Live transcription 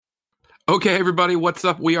Okay, everybody, what's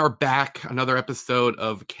up? We are back. Another episode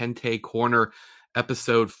of Kente Corner,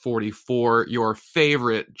 episode 44, your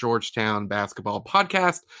favorite Georgetown basketball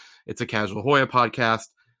podcast. It's a Casual Hoya podcast,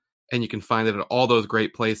 and you can find it at all those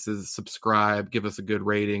great places. Subscribe, give us a good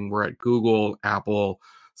rating. We're at Google, Apple,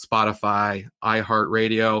 Spotify,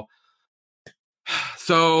 iHeartRadio.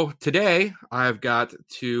 So today, I've got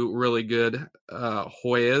two really good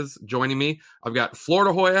Hoyas joining me. I've got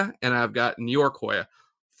Florida Hoya, and I've got New York Hoya.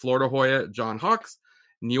 Florida Hoya, John Hawks.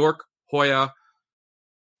 New York Hoya,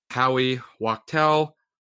 Howie Wachtel.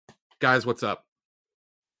 Guys, what's up?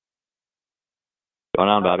 Going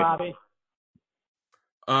on, Bobby?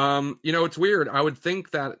 It's weird. I would think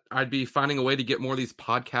that I'd be finding a way to get more of these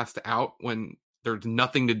podcasts out when there's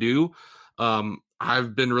nothing to do.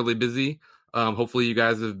 I've been really busy. Hopefully you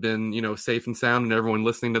guys have been, safe and sound, and everyone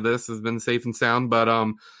listening to this has been safe and sound.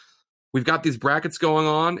 But we've got these brackets going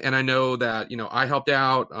on, and I know that, I helped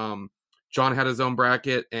out. John had his own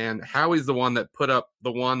bracket, and Howie's the one that put up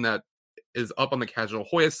the one that is up on the Casual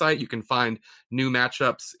Hoya site. You can find new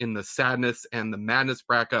matchups in the Sadness and the Madness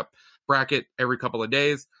bracket every couple of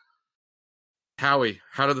days. Howie,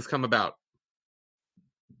 how did this come about?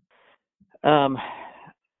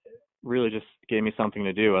 Really just gave me something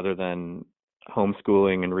to do other than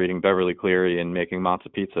homeschooling and reading Beverly Cleary and making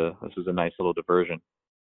matzo pizza. This was a nice little diversion.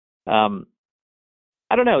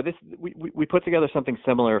 I don't know. We put together something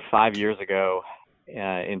similar 5 years ago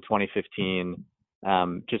in 2015,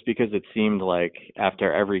 just because it seemed like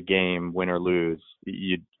after every game, win or lose,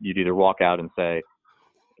 you'd either walk out and say,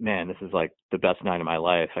 man, this is like the best night of my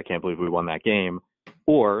life. I can't believe we won that game.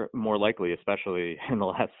 Or more likely, especially in the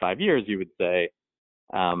last 5 years, you would say,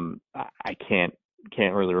 I can't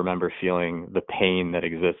really remember feeling the pain that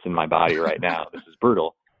exists in my body right now. This is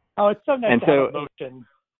brutal. Oh, it's so nice to have emotions.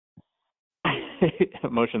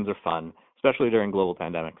 Emotions are fun, especially during global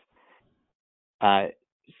pandemics.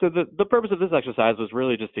 So the purpose of this exercise was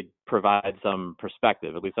really just to provide some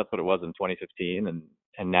perspective. At least that's what it was in 2015,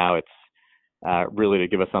 and now it's really to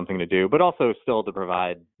give us something to do, but also still to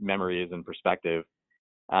provide memories and perspective,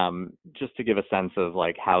 just to give a sense of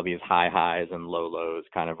like how these high highs and low lows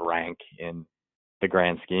kind of rank in the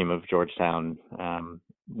grand scheme of Georgetown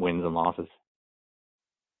wins and losses.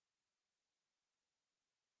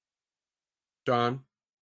 John,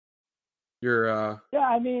 you're Yeah,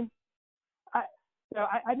 I mean,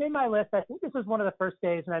 I made my list. I think this was one of the first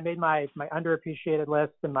days, and I made my underappreciated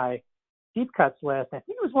list and my deep cuts list. I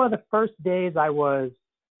think it was one of the first days I was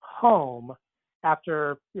home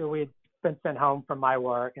after we'd been sent home from my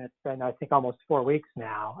work, and it's been, I think, almost 4 weeks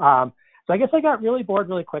now. So I guess I got really bored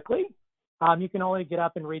really quickly. You can only get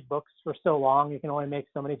up and read books for so long. You can only make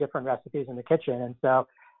so many different recipes in the kitchen, and so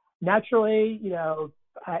naturally,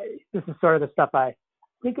 this is sort of the stuff I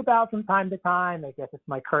think about from time to time. I guess it's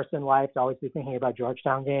my curse in life to always be thinking about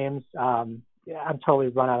Georgetown games. I'm totally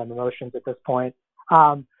run out of emotions at this point.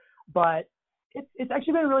 But it's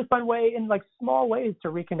actually been a really fun way in like small ways to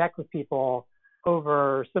reconnect with people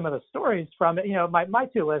over some of the stories from it. My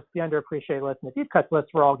two lists, the underappreciated list and the deep cuts list,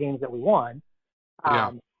 were all games that we won.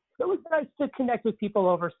 Yeah. So it was nice to connect with people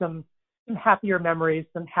over some happier memories,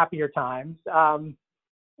 some happier times.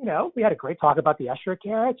 We had a great talk about the Esherick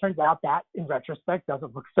era. It turns out that, in retrospect,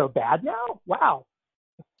 doesn't look so bad now. Wow.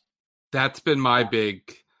 That's been my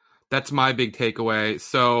big takeaway.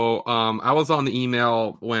 So I was on the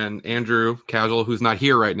email when Andrew Casual, who's not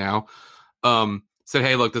here right now, said,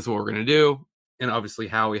 hey, look, this is what we're going to do. And obviously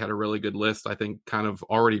Howie had a really good list, I think, kind of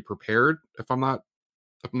already prepared, if I'm not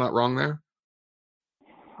wrong there.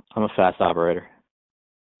 I'm a fast operator.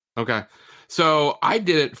 Okay. So I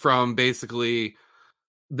did it from basically,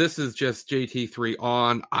 this is just JT3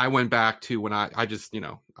 on. I went back to when I just,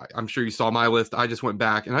 I'm sure you saw my list. I just went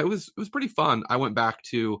back, and it was pretty fun. I went back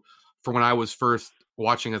to from when I was first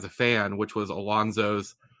watching as a fan, which was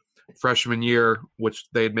Alonzo's freshman year, which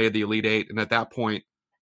they had made the Elite Eight. And at that point,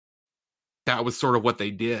 that was sort of what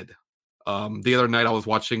they did. The other night I was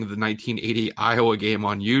watching the 1980 Iowa game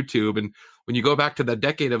on YouTube. And when you go back to the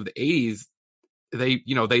decade of the 80s, they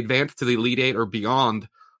advanced to the Elite Eight or beyond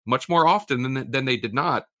much more often than they did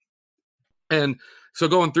not. And so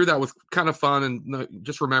going through that was kind of fun, and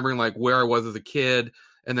just remembering like where I was as a kid,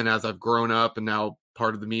 and then as I've grown up and now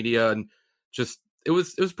part of the media, and just it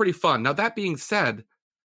was pretty fun. Now that being said,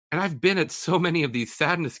 and I've been at so many of these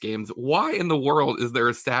Sadness games, why in the world is there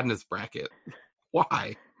a Sadness bracket?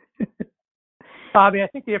 Why? Bobby, I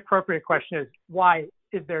think the appropriate question is, why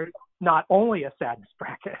is there not only a Sadness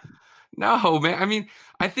bracket? No, man. I mean,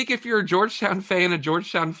 I think if you're a Georgetown fan, a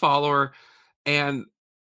Georgetown follower, and,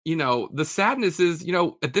 the sadness is,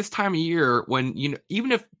 at this time of year when,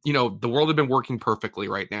 even if, the world had been working perfectly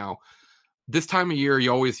right now, this time of year,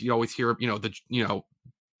 you always hear,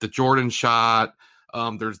 the Jordan shot.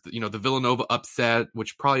 There's the Villanova upset,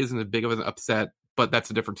 which probably isn't as big of an upset, but that's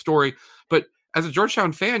a different story. But as a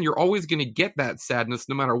Georgetown fan, you're always going to get that sadness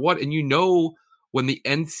no matter what. And when the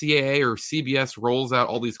NCAA or CBS rolls out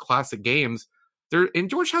all these classic games, and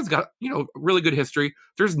Georgetown's got, really good history.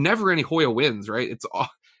 There's never any Hoya wins, right?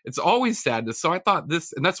 It's always sadness. So I thought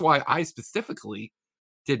this, and that's why I specifically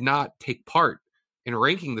did not take part in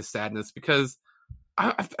ranking the sadness, because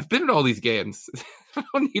I've been at all these games. I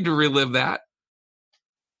don't need to relive that.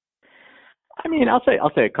 I mean, I'll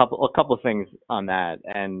say a couple of things on that.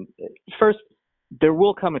 And first, there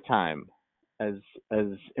will come a time, as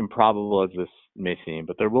improbable as this may seem,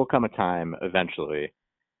 but there will come a time eventually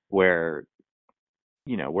where,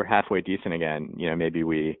 we're halfway decent again. Maybe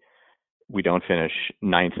we don't finish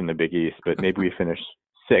ninth in the Big East, but maybe we finish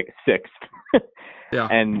sixth. Yeah.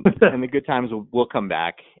 And the good times will come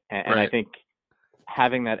back. And right. I think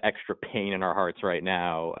having that extra pain in our hearts right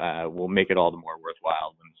now will make it all the more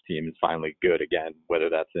worthwhile when this team is finally good again, whether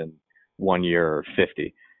that's in 1 year or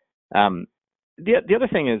 50. The other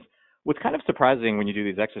thing is, what's kind of surprising when you do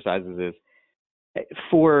these exercises is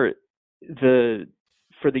for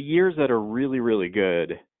the years that are really, really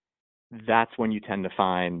good, that's when you tend to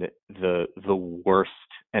find the worst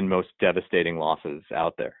and most devastating losses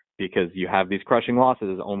out there, because you have these crushing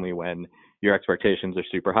losses only when your expectations are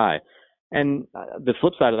super high. And the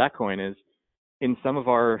flip side of that coin is, in some of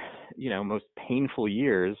our, most painful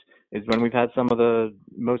years is when we've had some of the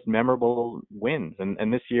most memorable wins.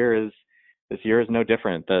 And this year is no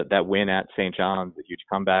different. That win at St. John's, the huge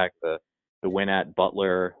comeback, the win at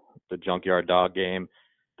Butler, the Junkyard Dog game,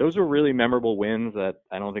 those were really memorable wins that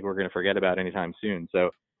I don't think we're going to forget about anytime soon. So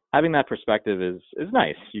having that perspective is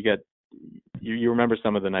nice. You remember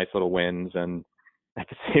some of the nice little wins, and at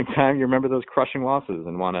the same time, you remember those crushing losses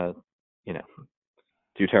and want to,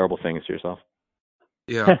 do terrible things to yourself.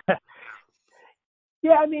 Yeah.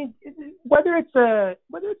 Yeah, I mean, whether it's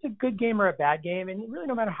a good game or a bad game, and really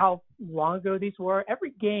no matter how long ago these were,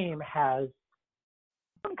 every game has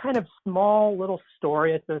some kind of small little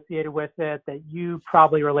story associated with it that you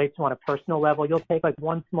probably relate to on a personal level. You'll take like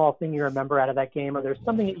one small thing you remember out of that game, or there's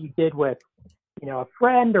something that you did with, a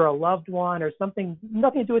friend or a loved one, or something,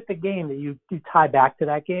 nothing to do with the game, that you tie back to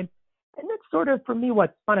that game. And that's sort of, for me,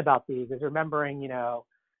 what's fun about these is remembering,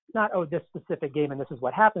 not, this specific game and this is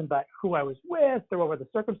what happened, but who I was with or what were the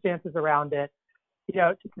circumstances around it.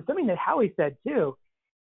 Something that Howie said too,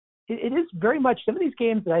 it is very much, some of these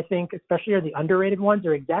games that I think especially are the underrated ones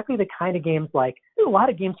are exactly the kind of games, like there's a lot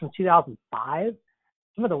of games from 2005,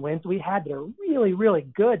 some of the wins we had that are really, really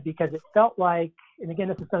good, because it felt like, and again,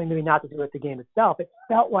 this is something maybe not to do with the game itself, it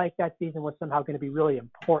felt like that season was somehow going to be really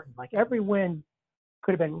important. Like every win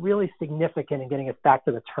could have been really significant in getting us back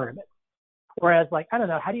to the tournament. Whereas, like, I don't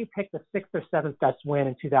know, how do you pick the sixth or seventh best win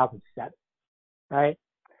in 2007, right?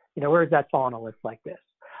 Where does that fall on a list like this?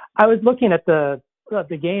 I was looking at the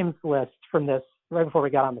games list from this right before we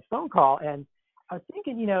got on the phone call, and I was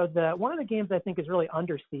thinking, one of the games I think is really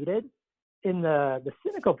underseeded in the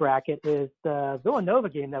cynical bracket is the Villanova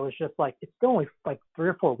game that was just like, it's still only like 3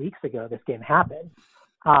 or 4 weeks ago this game happened.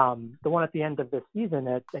 The one at the end of this season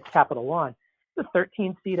at Capital One, the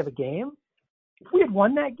 13th seed of a game. If we had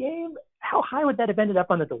won that game, how high would that have ended up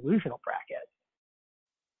on the delusional bracket?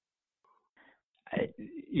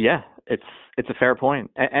 Yeah, it's a fair point.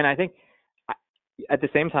 And I think at the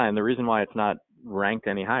same time, the reason why it's not ranked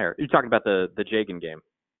any higher, you're talking about the Jagan game,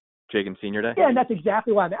 Jagan Senior Day? Yeah, and that's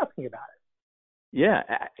exactly why I'm asking about it. Yeah,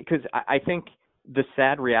 because I think the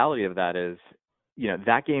sad reality of that is,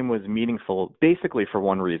 that game was meaningful basically for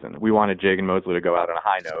one reason. We wanted Jagan Mosley to go out on a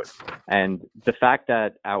high note. And the fact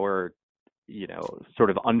that our, sort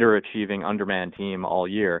of underachieving, undermanned team all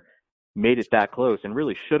year made it that close and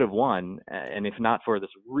really should have won, and if not for this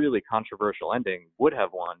really controversial ending, would have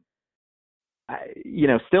won,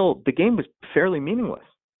 still the game was fairly meaningless.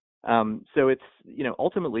 So it's,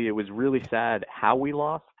 ultimately it was really sad how we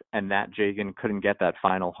lost and that Jagan couldn't get that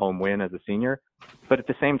final home win as a senior. But at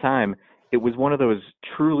the same time, it was one of those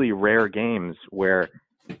truly rare games where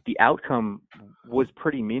the outcome was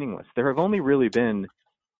pretty meaningless. There have only really been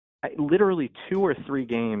literally 2 or 3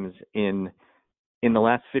 games in the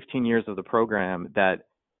last 15 years of the program that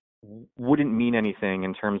wouldn't mean anything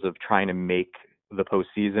in terms of trying to make the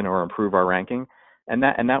postseason or improve our ranking. And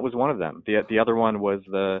that was one of them. The other one was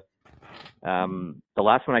the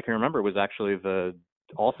last one I can remember was actually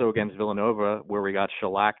also against Villanova, where we got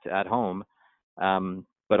shellacked at home.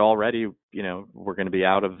 But already, we're going to be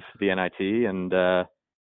out of the NIT, and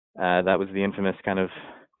that was the infamous kind of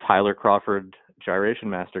Tyler Crawford gyration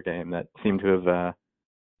master game that seemed to have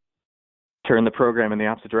turn the program in the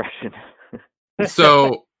opposite direction.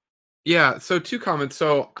 So, yeah. So 2 comments.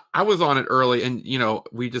 So I was on it early, and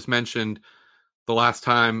we just mentioned the last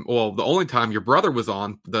time, well, the only time your brother was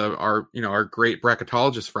on, our great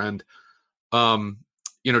bracketologist friend. Georgetown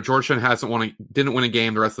didn't win a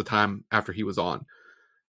game the rest of the time after he was on.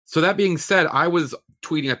 So that being said, I was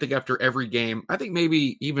tweeting, I think after every game, I think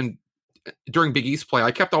maybe even during Big East play,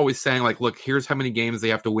 I kept always saying, like, look, here's how many games they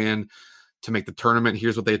have to win to make the tournament.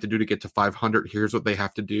 Here's what they have to do to get to 500. Here's what they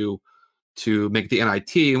have to do to make the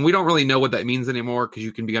NIT. And we don't really know what that means anymore, because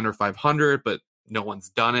you can be under 500, but no one's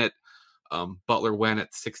done it. Butler went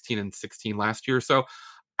at 16-16 last year. So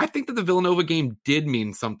I think that the Villanova game did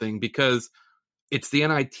mean something, because it's the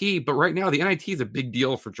NIT, but right now the NIT is a big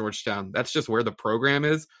deal for Georgetown. That's just where the program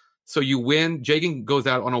is. So you win, Jagan goes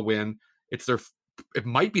out on a win. It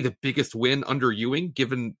might be the biggest win under Ewing,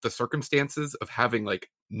 given the circumstances of having like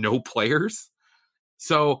no players.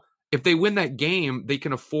 So if they win that game, they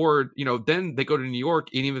can afford, then they go to New York,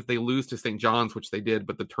 and even if they lose to St. John's, which they did,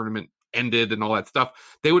 but the tournament ended and all that stuff,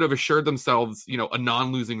 they would have assured themselves, a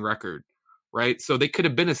non-losing record, right? So they could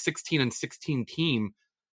have been a 16-16 team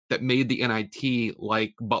that made the NIT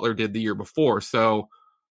like Butler did the year before. So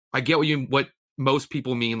I get what most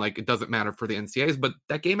people mean, like it doesn't matter for the NCAAs, but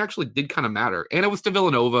that game actually did kind of matter. And it was to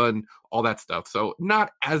Villanova and all that stuff. So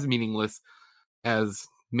not as meaningless as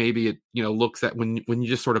maybe it, looks at when you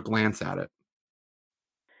just sort of glance at it.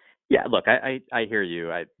 Yeah, look, I hear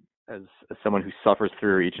you. As someone who suffers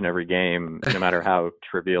through each and every game, no matter how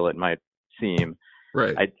trivial it might seem,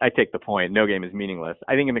 right. I take the point. No game is meaningless.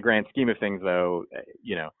 I think in the grand scheme of things, though,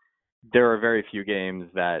 there are very few games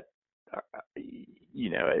that,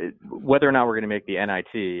 whether or not we're going to make the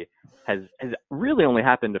NIT has really only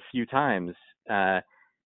happened a few times. And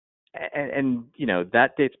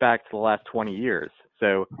that dates back to the last 20 years.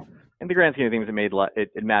 So in the grand scheme of things,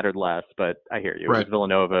 it mattered less, but I hear you. Right. It was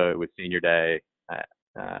Villanova, it was senior day. I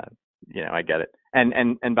get it.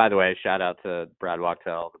 And by the way, shout out to Brad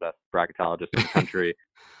Wachtel, the best bracketologist in the country,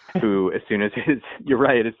 who, as soon as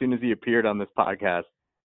he appeared on this podcast,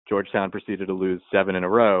 Georgetown proceeded to lose 7 in a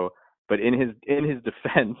row. But in his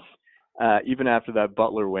defense, even after that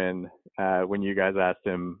Butler win, when you guys asked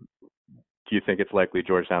him, do you think it's likely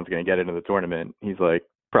Georgetown's going to get into the tournament? He's like,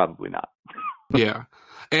 probably not. Yeah.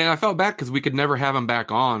 And I felt bad because we could never have him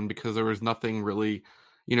back on, because there was nothing really,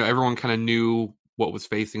 everyone kind of knew what was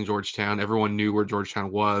facing Georgetown. Everyone knew where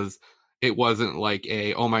Georgetown was. It wasn't like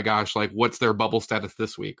oh my gosh, like what's their bubble status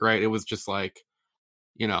this week, right? It was just like,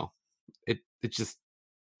 it just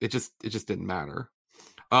didn't matter.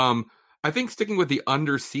 I think sticking with the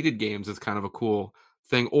underseeded games is kind of a cool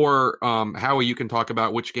thing. Or Howie, you can talk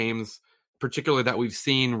about which games, particularly that we've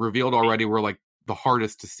seen revealed already, were like the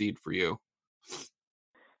hardest to seed for you.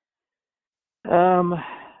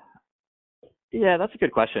 Yeah, that's a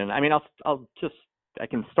good question. I mean, I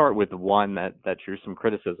can start with one that drew some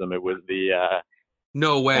criticism. It was the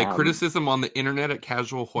no way criticism on the internet at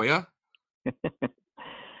Casual Hoya.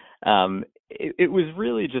 It was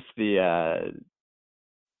really just the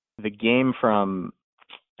game from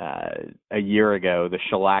a year ago, the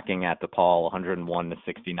shellacking at DePaul,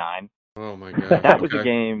 101-69. Oh my god, that was a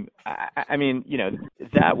game. I mean,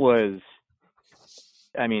 that was.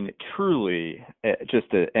 I mean, truly, just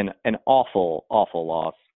an awful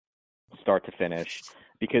loss, start to finish,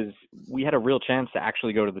 because we had a real chance to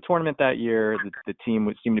actually go to the tournament that year. The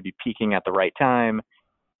team seemed to be peaking at the right time,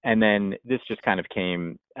 and then this just kind of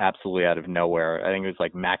came absolutely out of nowhere. I think it was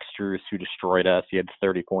like Max Strus who destroyed us. He had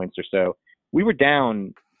 30 points or so. We were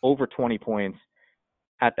down over 20 points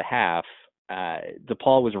at the half.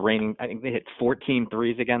 DePaul was raining. I think they hit 14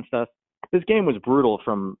 threes against us. This game was brutal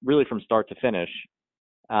from start to finish.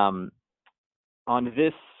 In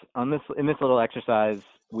this little exercise,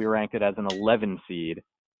 we ranked it as an 11 seed,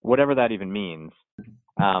 whatever that even means.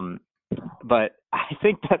 But I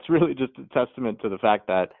think that's really just a testament to the fact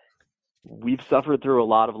that we've suffered through a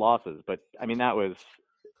lot of losses. But I mean, that was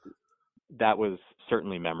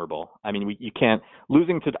certainly memorable. I mean, you can't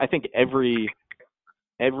losing to. I think every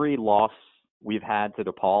loss we've had to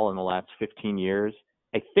DePaul in the last 15 years,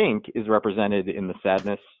 I think, is represented in the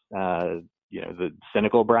sadness. The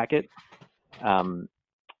cynical bracket. And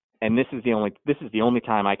this is the only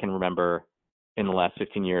time I can remember in the last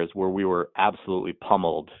 15 years where we were absolutely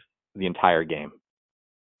pummeled the entire game.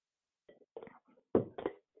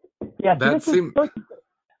 Yeah,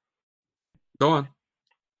 Go on.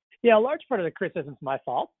 Yeah, a large part of the criticism is my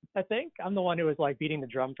fault. I think I'm the one who was like beating the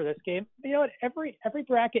drum for this game. But you know what? Every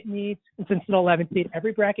bracket needs, and since it's an 11 seed,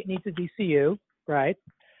 every bracket needs a VCU, right?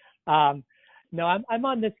 No, I'm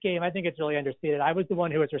on this game. I think it's really understated. I was the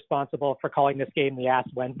one who was responsible for calling this game the Ass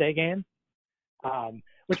Wednesday game.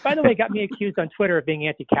 which, by the way, got me accused on Twitter of being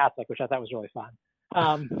anti-Catholic, which I thought was really fun.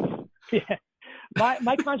 Yeah.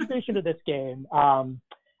 My contribution to this game,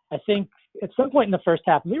 I think at some point in the first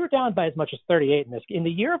half, we were down by as much as 38 in this. In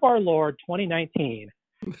the year of our Lord, 2019,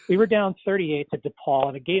 we were down 38 to DePaul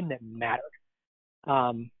in a game that mattered.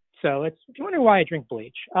 So if you're wondering why I drink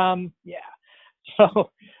bleach, yeah.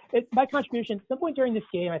 So my contribution, at some point during this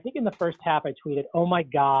game, I think in the first half, I tweeted, "Oh my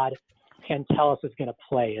God, Pantelis is going to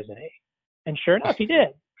play, isn't he?" And sure enough, he did.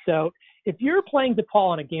 So if you're playing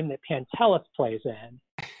DePaul in a game that Pantelis plays in,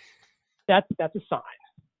 that's a sign.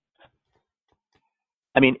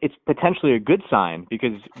 I mean, it's potentially a good sign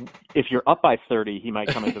because if you're up by 30, he might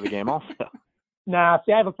come into the game also. Nah,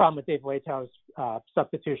 see, I have a problem with Dave Waito's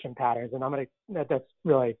substitution patterns, and that's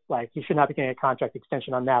really, like, he should not be getting a contract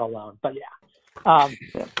extension on that alone. But yeah.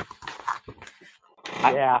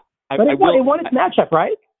 Yeah. But it won its matchup,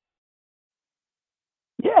 right?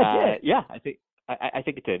 Yeah, it did. Yeah, I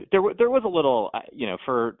think it did. There was a little,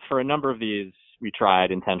 for a number of these, we tried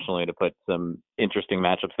intentionally to put some interesting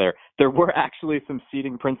matchups there. There were actually some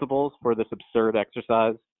seeding principles for this absurd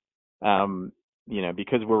exercise.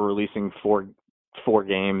 Because we're releasing four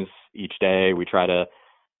games each day, we try to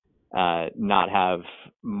not have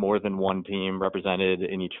more than one team represented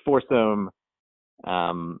in each foursome.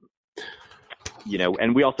 And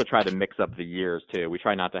we also try to mix up the years too. We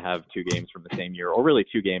try not to have two games from the same year, or really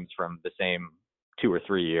two games from the same 2 or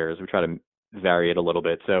 3 years. We try to vary it a little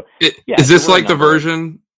bit. So is this like the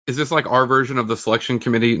version? Is this like our version of the selection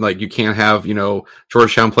committee? Like you can't have,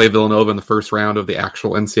 Georgetown play Villanova in the first round of the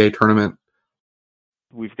actual NCAA tournament?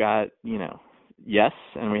 We've got, yes,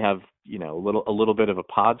 and we have, a little bit of a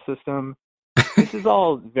pod system. This is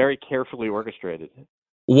all very carefully orchestrated.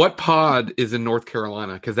 What pod is in North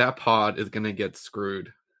Carolina? Because that pod is going to get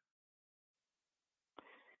screwed.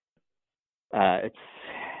 It's,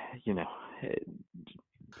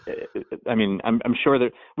 I mean, I'm sure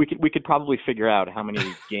that we could probably figure out how many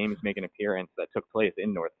games make an appearance that took place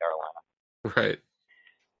in North Carolina. Right.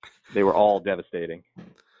 They were all devastating.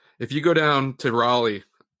 If you go down to Raleigh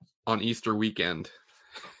on Easter weekend,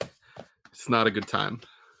 it's not a good time.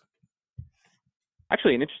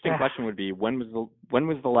 Actually, an interesting question would be when was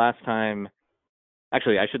the last time?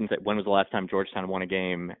 Actually, I shouldn't say when was the last time Georgetown won a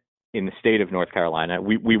game in the state of North Carolina.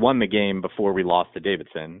 We won the game before we lost to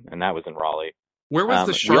Davidson, and that was in Raleigh. Where was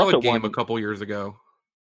the Charlotte game a couple years ago?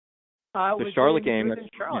 The Charlotte game was in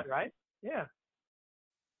Charlotte, right? Yeah.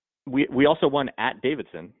 We also won at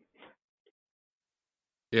Davidson.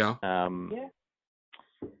 Yeah. Yeah.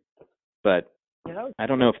 But I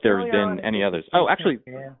don't know if there's been any others. Oh, actually,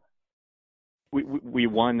 yeah. We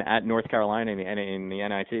won at North Carolina in the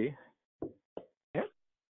NIT. Yeah.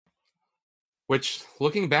 Which,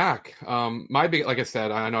 looking back, like I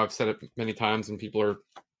said, I know I've said it many times, and people are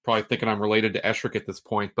probably thinking I'm related to Esherick at this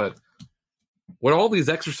point, but what all these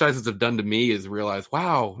exercises have done to me is realize,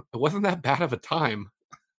 wow, it wasn't that bad of a time.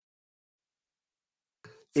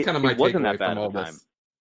 It's kind of my takeaway from all this.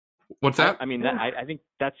 What's that? I mean, I think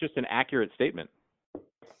that's just an accurate statement.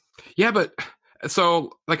 Yeah, but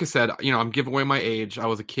so, like I said, I'm giving away my age. I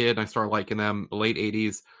was a kid, and I started liking them late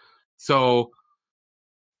 80s. So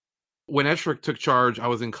when Esherick took charge, I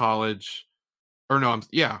was in college. When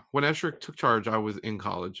Esherick took charge, I was in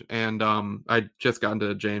college, and I just got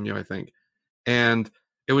into JMU, I think. And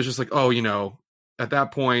it was just like, at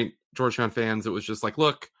that point, Georgetown fans, it was just like,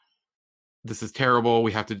 look, this is terrible.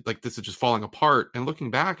 We have to, this is just falling apart. And looking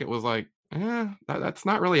back, it was like, that's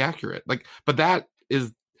not really accurate. But that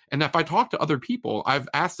is, and if I talk to other people, I've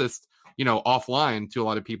asked this, offline to a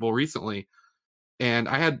lot of people recently. And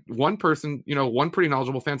I had one person, one pretty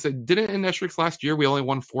knowledgeable fan say, didn't in Esherick's last year, we only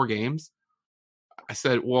won 4 games? I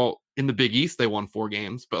said, well, in the Big East, they won 4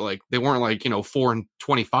 games, but they weren't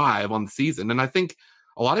 4-25 on the season. And I think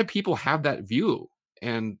a lot of people have that view,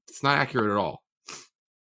 and it's not accurate at all.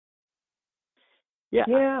 Yeah.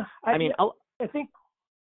 Yeah. I mean, I think,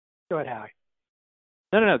 go ahead, Howie.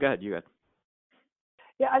 No, go ahead. You go ahead.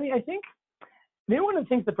 Yeah. I mean, I think maybe one of the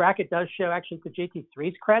things the bracket does show, actually, to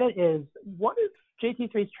JT3's credit, is one of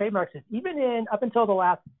JT3's trademarks is even up until the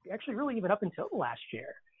last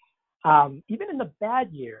year. Even in the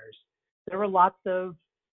bad years, there were lots of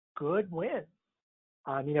good wins.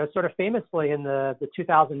 Sort of famously in the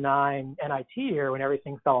 2009 NIT year when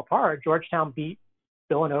everything fell apart, Georgetown beat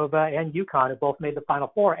Villanova and UConn, who both made the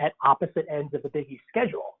Final Four at opposite ends of the Big East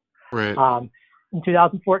schedule. Right. In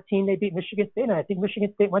 2014, they beat Michigan State, and I think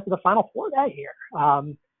Michigan State went to the Final Four that year.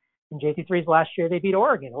 In JT3's last year, they beat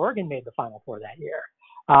Oregon. Oregon made the Final Four that year.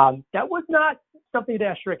 That was not something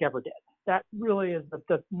that Esherick ever did. That really is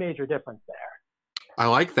the major difference there. I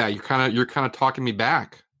like that. You're kind of talking me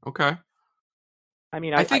back. Okay. I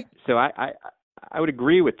mean, I think I would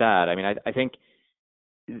agree with that. I mean, I think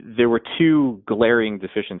there were two glaring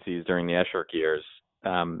deficiencies during the Esherick years.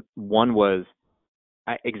 One was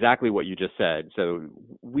exactly what you just said. So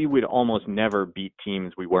we would almost never beat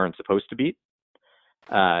teams we weren't supposed to beat.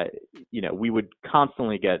 We would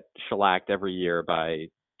constantly get shellacked every year by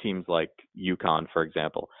teams like UConn, for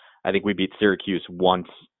example. I think we beat Syracuse once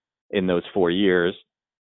in those 4 years,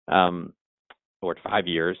 or 5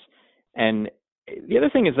 years. And the other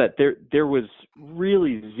thing is that there was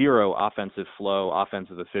really zero offensive flow,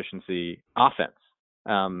 offensive efficiency, offense.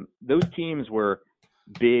 Those teams were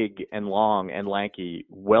big and long and lanky,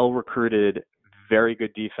 well recruited, very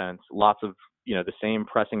good defense, lots of the same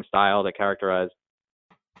pressing style that characterized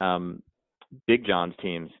Big John's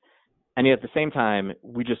teams. And yet at the same time,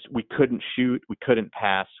 we couldn't shoot, we couldn't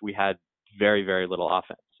pass, we had very, very little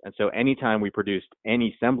offense. And so anytime we produced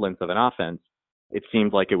any semblance of an offense, it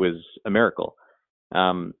seemed like it was a miracle.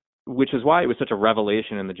 Which is why it was such a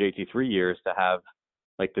revelation in the JT3 years to have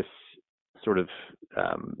like this sort of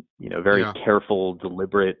very careful,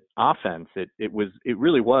 deliberate offense. It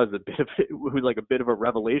really was a bit of a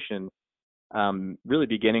revelation. Really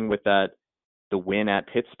beginning with the win at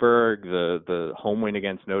Pittsburgh, the home win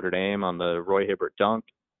against Notre Dame on the Roy Hibbert dunk.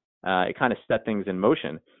 It kind of set things in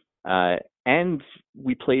motion, and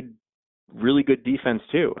we played really good defense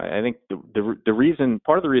too. I think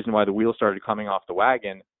part of the reason why the wheels started coming off the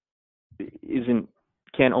wagon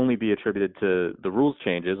can't only be attributed to the rules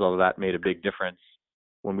changes, although that made a big difference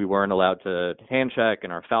when we weren't allowed to hand check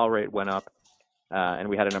and our foul rate went up, and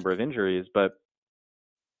we had a number of injuries. But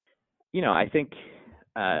I think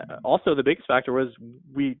also the biggest factor was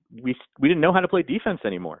we didn't know how to play defense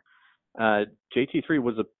anymore. JT3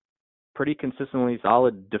 was a pretty consistently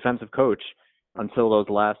solid defensive coach until those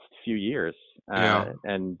last few years.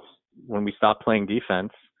 And when we stopped playing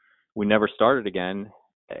defense, we never started again,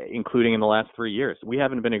 including in the last 3 years. We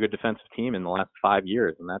haven't been a good defensive team in the last 5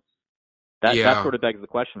 years. And that sort of begs the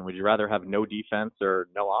question, would you rather have no defense or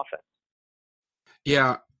no offense?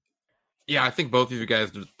 Yeah. Yeah, I think both of you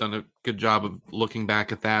guys have done a good job of looking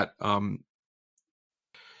back at that. I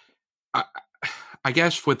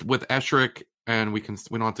guess with Esherick, and we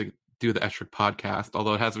don't have to do the Esherick podcast,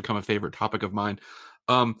 although it has become a favorite topic of mine.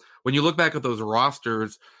 When you look back at those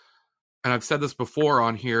rosters, and I've said this before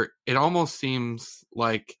on here, it almost seems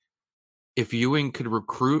like if Ewing could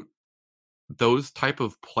recruit those type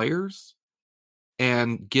of players,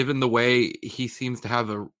 and given the way he seems to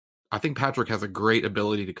have I think Patrick has a great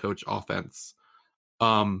ability to coach offense.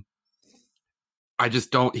 They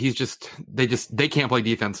can't play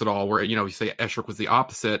defense at all, where, you say Esherick was the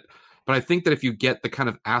opposite. But I think that if you get the kind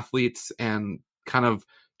of athletes and kind of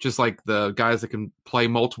just like the guys that can play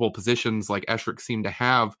multiple positions like Esherick seemed to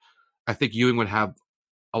have, I think Ewing would have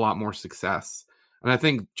a lot more success. And I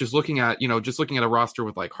think just looking at a roster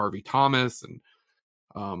with like Harvey Thomas and,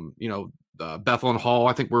 Bethel and Hall,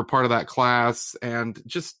 I think we're part of that class. And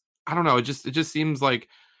just, I don't know. It just seems like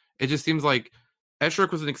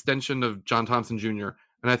Esherick was an extension of John Thompson Jr.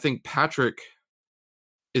 And I think Patrick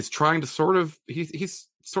is trying to he's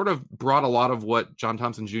sort of brought a lot of what John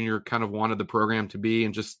Thompson Jr. kind of wanted the program to be,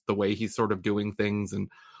 and just the way he's sort of doing things.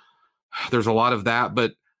 And there's a lot of that,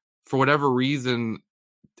 but for whatever reason,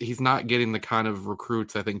 he's not getting the kind of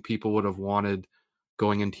recruits I think people would have wanted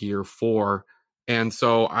going into year 4. And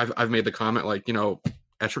so I've made the comment, like,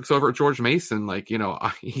 Esherick's over at George Mason. Like,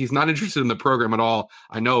 he's not interested in the program at all.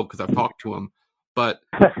 I know, because I've talked to him, but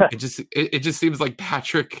it just seems like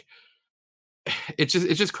Patrick, it's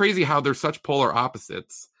just crazy how they're such polar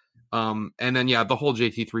opposites. And then, the whole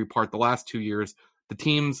JT3 part, the last 2 years, the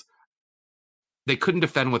teams, they couldn't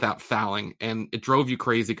defend without fouling, and it drove you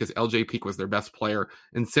crazy because LJ Peak was their best player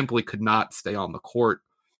and simply could not stay on the court.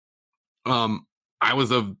 I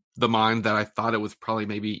was of the mind that I thought it was probably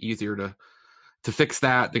maybe easier to fix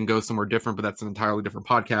that than go somewhere different, but that's an entirely different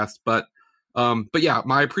podcast. But yeah,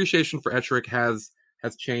 my appreciation for Esherick has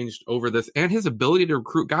changed over this, and his ability to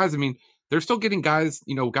recruit guys. I mean, they're still getting guys,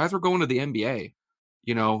 guys were going to the NBA,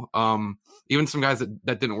 even some guys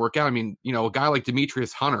that didn't work out. I mean, a guy like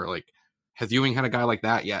Demetrius Hunter, like, has Ewing had a guy like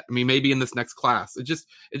that yet? I mean, maybe in this next class. It just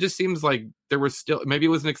seems like there was still, maybe it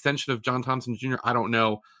was an extension of John Thompson Jr. I don't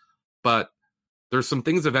know, but there's some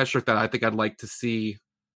things of Esherick that I think I'd like to see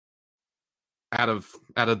out of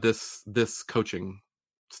this coaching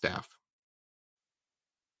staff.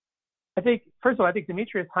 I think, first of all,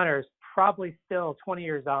 Demetrius Hunter is probably still 20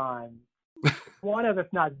 years on one of, if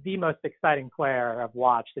not the most exciting player I've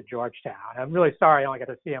watched at Georgetown. I'm really sorry I only got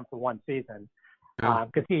to see him for one season,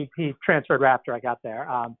 because he transferred right after I got there.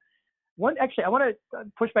 Actually, I want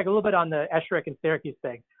to push back a little bit on the Esherick and Syracuse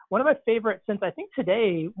thing. one of my favorites, since I think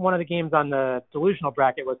today one of the games on the delusional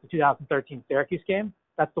bracket was the 2013 Syracuse game.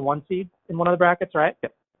 That's the 1 seed in one of the brackets, right?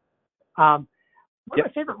 Yep. One of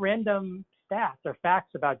my favorite random stats or facts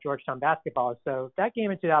about Georgetown basketball is, so that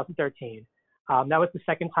game in 2013, that was the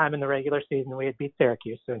second time in the regular season we had beat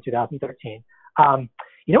Syracuse, so in 2013.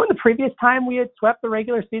 You know when the previous time we had swept the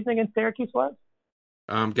regular season against Syracuse was?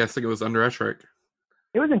 I'm guessing it was under Esherick.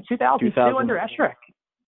 It was in 2002 under Esherick.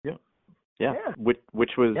 Yeah. Which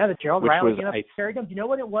was the Gerald Riley game ice. carried them. Do you know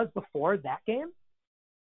what it was before that game?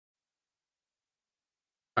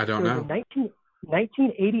 I don't know.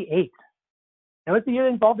 1988. That was the year that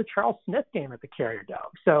involved the Charles Smith game at the Carrier Dome.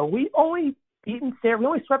 So we only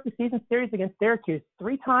swept the season series against Syracuse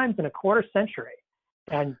 3 times in a quarter century.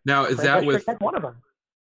 And now is that with one of them?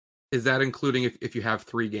 Is that including if you have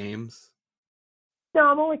 3 games? No,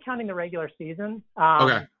 I'm only counting the regular season.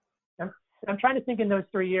 Okay. I'm trying to think in those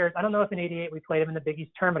 3 years. I don't know if in '88 we played them in the Big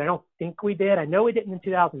East tournament. I don't think we did. I know we didn't in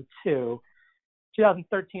 2002.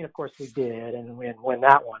 2013, of course, we did, and we didn't win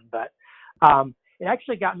that one. But it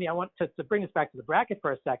actually got me. I want to bring us back to the bracket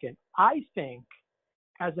for a second. I think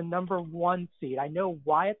as a number 1 seed, I know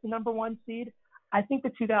why it's the number 1 seed. I think the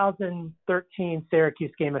 2013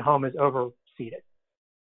 Syracuse game at home is overseeded.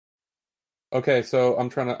 Okay, so I'm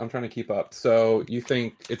trying to keep up. So you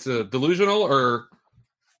think it's a delusional or?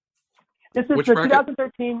 This is which the bracket?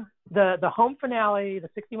 2013, the home finale, the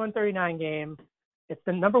 61-39 game. It's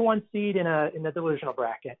the number 1 seed in the delusional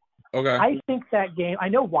bracket. Okay. I think that game. I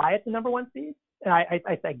know why it's the number 1 seed, and I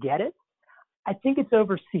get it. I think it's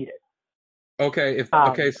overseeded. Okay.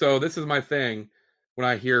 Okay. So this is my thing. When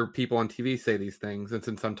I hear people on TV say these things, and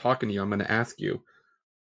since I'm talking to you, I'm going to ask you: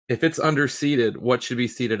 if it's underseeded, what should be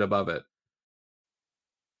seated above it?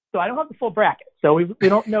 So I don't have the full bracket, so we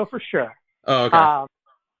don't know for sure. Oh, okay.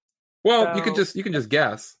 Well, so, you can just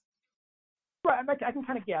guess. Right, I can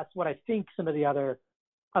kind of guess what I think some of the other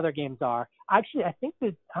games are. Actually, I think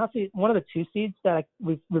that honestly one of the 2 seeds that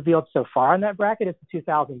we've revealed so far in that bracket is the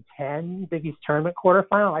 2010 Big East tournament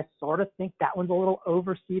quarterfinal. I sort of think that one's a little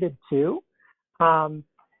overseeded too. The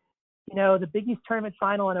Big East tournament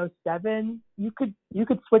final in 2007, you could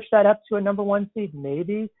switch that up to a number 1 seed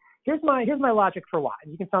maybe. Here's my logic for why.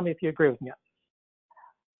 You can tell me if you agree with me.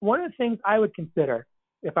 One of the things I would consider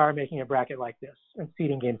if I were making a bracket like this and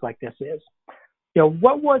seeding games like this is,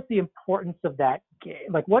 what was the importance of that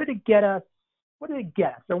game? Like, what did it get us?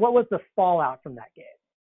 Or what was the fallout from that game?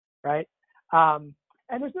 Right? And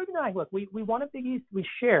there's no denying, look, we won a Big East. We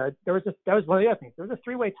shared. That was one of the other things. There was a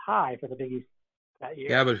 3-way tie for the Big East that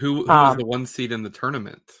year. Yeah, but who was the 1 seed in the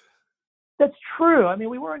tournament? That's true. I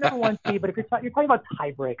mean, we were a number 1 seed, but if you're talking about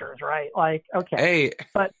tiebreakers, right? Like, okay. Hey.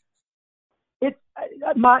 But it's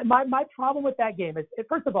my problem with that game is,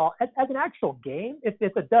 first of all, as an actual game,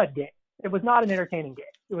 it's a dud game. It was not an entertaining game.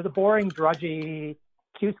 It was a boring, drudgy.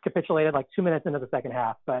 Cuse capitulated like 2 minutes into the second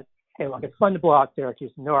half. But hey, look, it's fun to blow out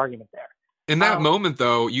Syracuse. No argument there. In that moment,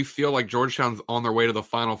 though, you feel like Georgetown's on their way to the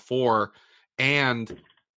Final Four, and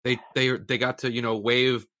they got to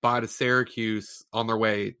wave bye to Syracuse on their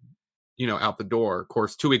way out the door. Of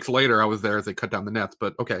course, 2 weeks later, I was there as they cut down the nets.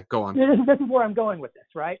 But okay, go on. This is where I'm going with this,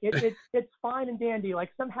 right? It's fine and dandy.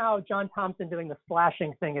 Like somehow John Thompson doing the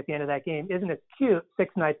splashing thing at the end of that game isn't as cute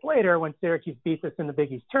 6 nights later when Syracuse beats us in the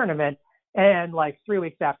Big East tournament, and like 3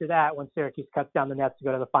 weeks after that when Syracuse cuts down the nets to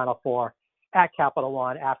go to the Final Four at Capital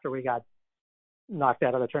One after we got knocked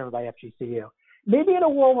out of the tournament by FGCU. Maybe in a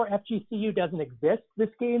world where FGCU doesn't exist,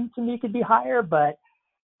 this game to me could be higher, but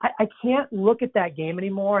I can't look at that game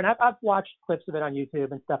anymore. And I've watched clips of it on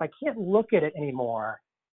YouTube and stuff. I can't look at it anymore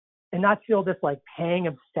and not feel this like pang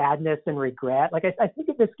of sadness and regret. Like I think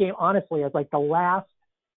of this game honestly as like the last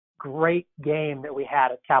great game that we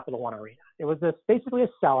had at Capital One Arena. It was basically a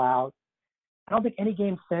sellout. I don't think any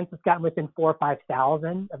game since has gotten within 4,000 or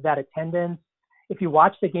 5,000 of that attendance. If you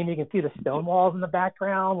watch the game, you can see the stone walls in the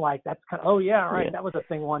background. Like that's kind of, oh yeah, right. Yeah. That was a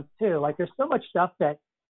thing once too. Like there's so much stuff that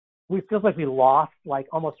feels like we lost like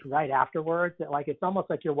almost right afterwards. That like it's almost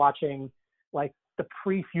like you're watching like the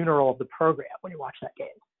pre-funeral of the program when you watch that game.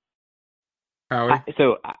 I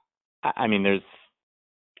mean,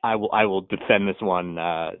 I will defend this one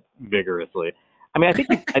vigorously. I mean, I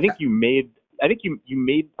think you made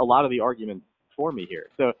a lot of the arguments for me here.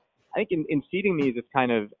 So I think in seeding these, it's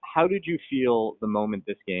kind of how did you feel the moment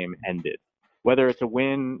this game ended, whether it's a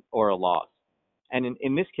win or a loss. And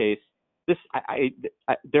in this case,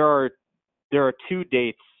 there are 2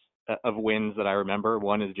 dates of wins that I remember.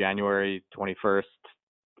 One is January 21st,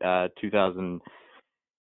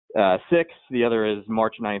 2006. The other is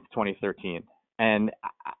March 9th, 2013. And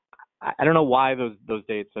I don't know why those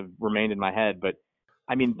dates have remained in my head, but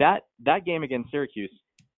I mean that game against Syracuse,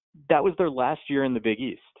 that was their last year in the Big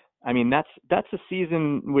East. I mean, that's a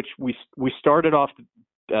season which we started off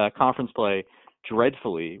conference play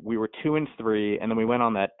dreadfully. We were 2-3, and then we went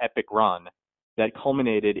on that epic run that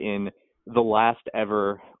culminated in the last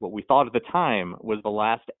ever, what we thought at the time was the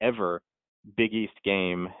last ever Big East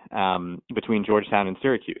game between Georgetown and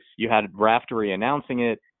Syracuse. You had Raftery announcing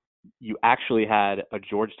it. You actually had a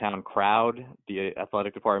Georgetown crowd. The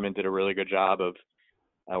athletic department did a really good job of,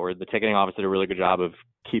 or the ticketing office did a really good job of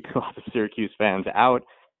keeping all the Syracuse fans out.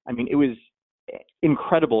 I mean, it was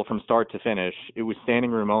incredible from start to finish. It was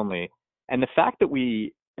standing room only. And the fact that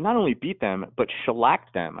we not only beat them, but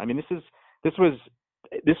shellacked them. I mean, this was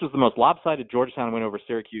the most lopsided Georgetown win over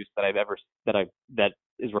Syracuse that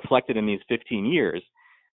is reflected in these 15 years.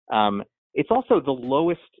 It's also the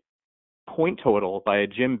lowest point total by a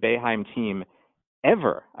Jim Boeheim team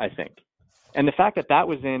ever, I think. And the fact that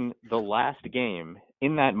was in the last game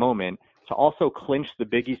in that moment to also clinch the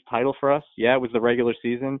Big East title for us. Yeah, it was the regular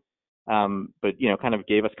season, but kind of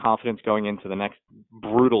gave us confidence going into the next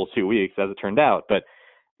brutal 2 weeks, as it turned out. But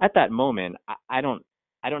at that moment, I don't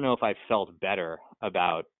know if I felt better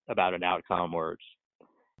about an outcome or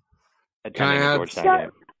attending a Georgetown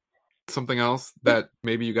game. Something else that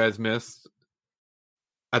maybe you guys missed?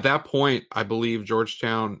 At that point, I believe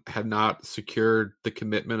Georgetown had not secured the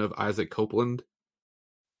commitment of Isaac Copeland.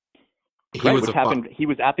 He was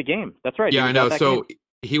at the game. That's right. Yeah, I know. So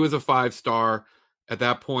he was a 5-star. At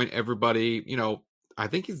that point, everybody, I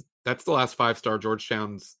think that's the last 5-star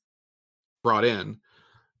Georgetown's brought in.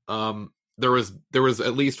 There was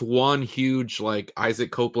at least one huge, like,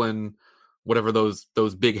 Isaac Copeland, whatever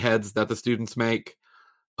those big heads that the students make.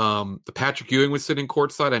 The Patrick Ewing was sitting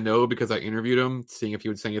courtside. I know because I interviewed him, seeing if he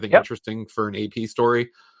would say anything interesting for an AP story.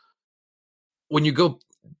 When you go,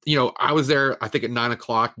 I was there, I think at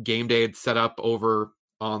 9:00. Game day had set up over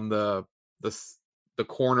on the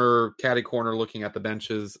corner, caddy corner, looking at the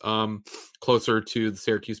benches, closer to the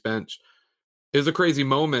Syracuse bench. It was a crazy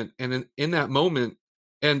moment. And in that moment,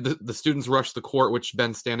 and the students rushed the court, which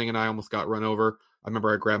Ben Standing and I almost got run over. I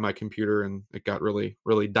remember I grabbed my computer and it got really,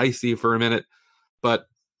 really dicey for a minute. But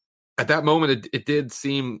at that moment, it did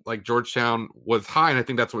seem like Georgetown was high. And I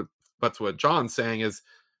think that's what John's saying is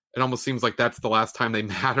it almost seems like that's the last time they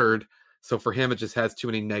mattered. So for him, it just has too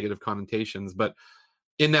many negative connotations. But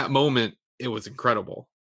in that moment, it was incredible.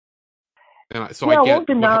 And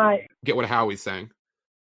I get what Howie's saying.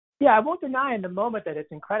 Yeah, I won't deny in the moment that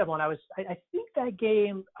it's incredible. And I think that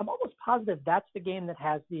game, I'm almost positive that's the game that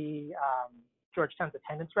has the Georgetown's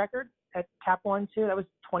attendance record at Cap 1-2. That was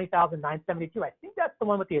 20,972. I think that's the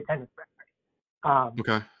one with the attendance record.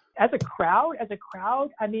 Okay. As a crowd,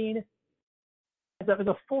 I mean, as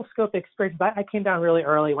a full scope experience, I came down really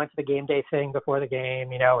early, went to the game day thing before the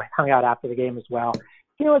game, hung out after the game as well.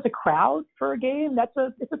 As a crowd for a game,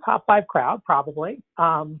 it's a top 5 crowd probably.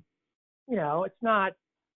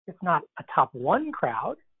 It's not a top 1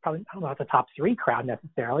 crowd. Probably I don't know if it's a top 3 crowd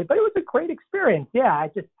necessarily, but it was a great experience. Yeah,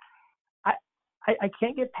 I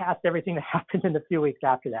can't get past everything that happened in the few weeks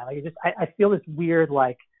after that. Like I feel this weird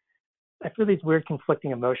these weird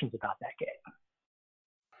conflicting emotions about that game.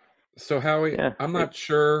 So Howie, I'm not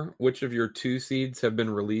sure which of your 2 seeds have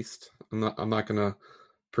been released. I'm not gonna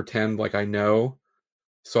pretend like I know.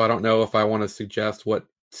 So I don't know if I want to suggest what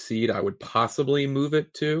seed I would possibly move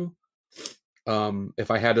it to.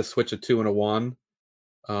 If I had to switch a 2 and a 1.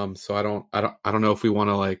 So I don't know if we want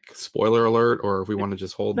to like spoiler alert or if we want to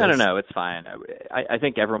just hold this. No, it's fine. I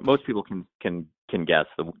think most people can guess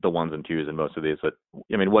the 1s and 2s in most of these, but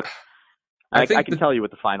I mean, I can tell you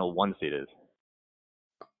what the final 1 seed is.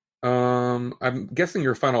 I'm guessing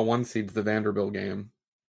your final 1 seed's the Vanderbilt game.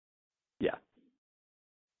 Yeah.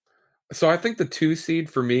 So I think the 2 seed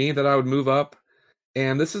for me that I would move up,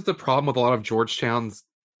 and this is the problem with a lot of Georgetown's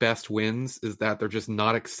best wins, is that they're just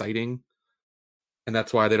not exciting. And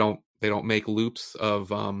that's why they don't make loops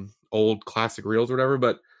of old classic reels or whatever.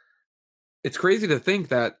 But it's crazy to think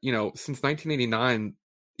that, since 1989,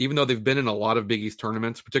 even though they've been in a lot of Big East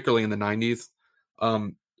tournaments, particularly in the 90s,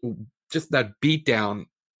 just that beatdown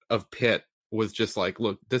of Pitt was just like,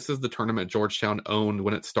 look, this is the tournament Georgetown owned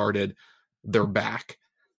when it started. They're back.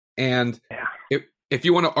 And if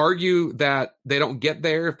you want to argue that they don't get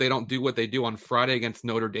there if they don't do what they do on Friday against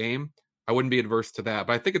Notre Dame, I wouldn't be adverse to that.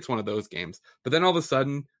 But I think it's one of those games. But then all of a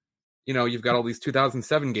sudden, you've got all these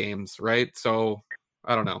 2007 games, right? So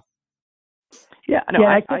I don't know. Yeah, no,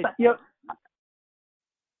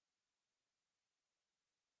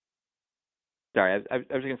 Sorry, I was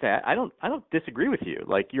going to say I don't disagree with you.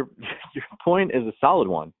 Like your point is a solid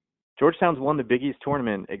one. Georgetown's won the Big East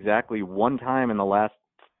tournament exactly 1 time in the last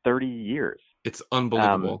 30 years. It's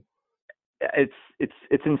unbelievable.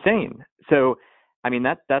 it's insane. So, I mean,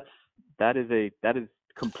 that is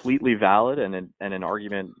completely valid and an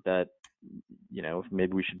argument that, you know,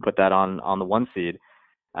 maybe we should put that on the 1 seed.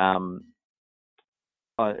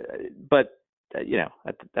 But you know,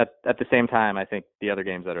 at the same time, I think the other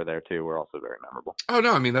games that are there too were also very memorable. Oh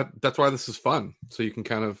no, I mean that's why this is fun. So you can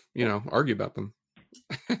kind of, you know, argue about them.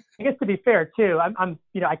 I guess to be fair too, I'm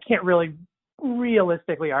you know, I can't really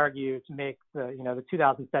realistically argue to make the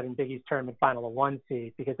 2007 Big East tournament final a 1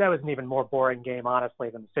 seed, because that was an even more boring game, honestly,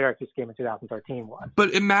 than the Syracuse game in 2013 was.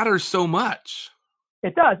 But it matters so much.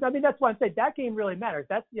 It does. I mean, that's why I'm saying that game really matters.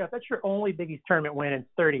 That's, you know, if that's your only Big East tournament win in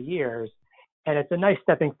 30 years, and it's a nice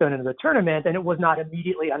stepping stone into the tournament, and it was not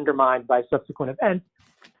immediately undermined by subsequent events,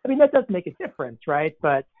 I mean, that does make a difference, right?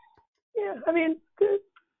 But, yeah, I mean, you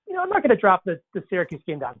know, I'm not going to drop the Syracuse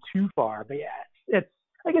game down too far, but yeah, it's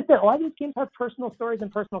like I said, a lot of these games have personal stories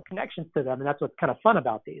and personal connections to them, and that's what's kind of fun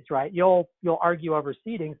about these, right? You'll argue over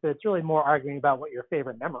seedings, but it's really more arguing about what your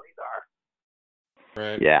favorite memories are.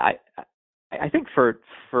 Right. Yeah, I think for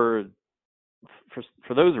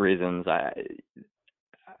those reasons,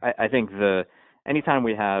 I think anytime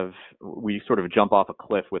we sort of jump off a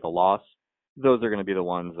cliff with a loss, those are going to be the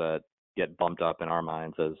ones that get bumped up in our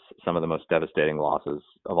minds as some of the most devastating losses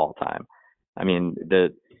of all time. I mean,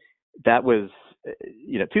 that was,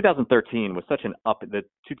 you know, 2013 was such the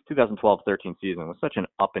 2012-13 season was such an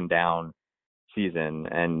up and down season,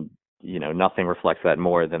 and, you know, nothing reflects that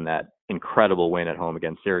more than that incredible win at home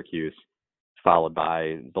against Syracuse, followed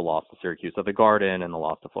by the loss to Syracuse at the Garden and the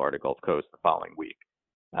loss to Florida Gulf Coast the following week.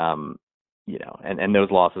 You know, and those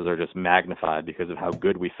losses are just magnified because of how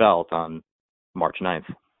good we felt on March 9th.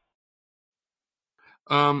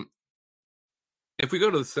 If we go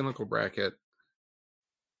to the cynical bracket,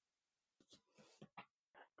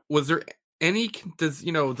 was there any,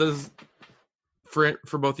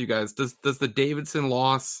 for both you guys, does the Davidson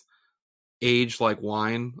loss age like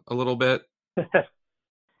wine a little bit?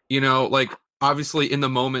 You know, like, obviously in the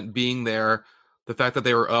moment being there, the fact that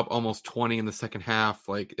they were up almost 20 in the second half,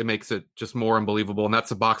 like, it makes it just more unbelievable. And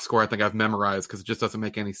that's a box score I think I've memorized because it just doesn't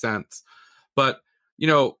make any sense. But, you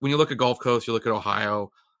know, when you look at Gulf Coast, you look at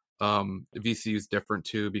Ohio, VCU is different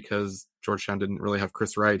too because Georgetown didn't really have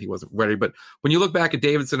Chris Wright. He wasn't ready. But when you look back at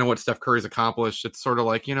Davidson and what Steph Curry's accomplished, it's sort of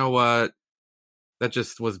like, you know what? That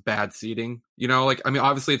just was bad seeding. You know, like, I mean,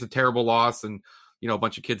 obviously it's a terrible loss and, you know, a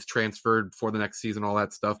bunch of kids transferred for the next season, all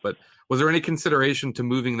that stuff. But was there any consideration to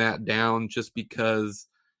moving that down just because,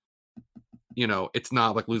 you know, it's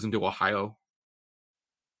not like losing to Ohio?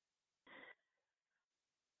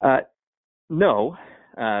 No,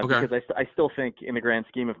 okay. because I still think in the grand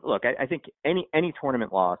scheme of, look, I think any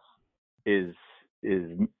tournament loss is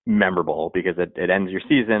memorable because it ends your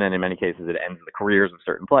season, and in many cases it ends the careers of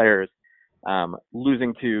certain players.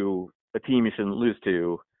 Losing to a team you shouldn't lose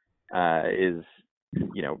to is,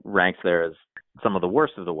 you know, ranks there as some of the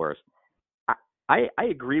worst of the worst. I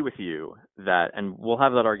agree with you that, and we'll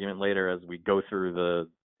have that argument later as we go through the,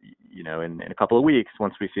 you know, in a couple of weeks,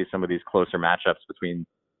 once we see some of these closer matchups between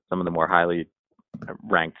some of the more highly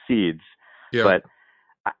ranked seeds. Yeah.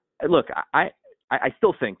 But look, I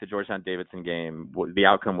still think the Georgetown Davidson game, the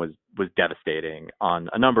outcome was devastating on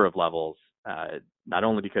a number of levels. Not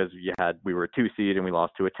only because we were a 2 seed and we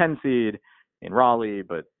lost to a 10 seed in Raleigh,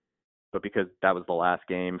 but because that was the last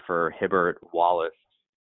game for Hibbert, Wallace,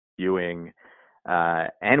 Ewing,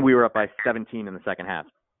 and we were up by 17 in the second half.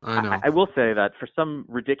 I know. I will say that for some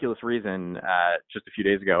ridiculous reason, just a few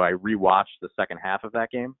days ago, I rewatched the second half of that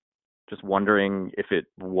game, just wondering if it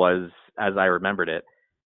was as I remembered it.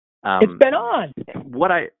 It's been on.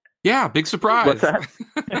 Yeah, big surprise. What's that?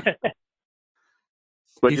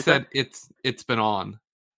 He said it's been on.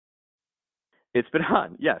 It's been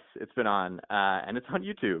on. Yes, it's been on, and it's on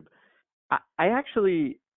YouTube. I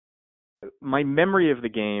actually, my memory of the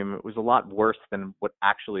game was a lot worse than what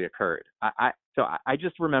actually occurred. So I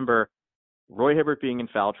just remember Roy Hibbert being in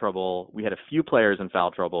foul trouble. We had a few players in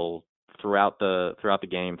foul trouble throughout the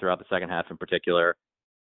game, throughout the second half in particular,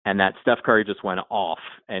 and that Steph Curry just went off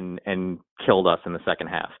and killed us in the second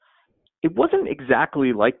half. It wasn't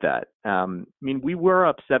exactly like that. I mean, we were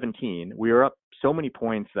up 17. We were up so many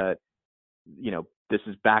points that, you know, this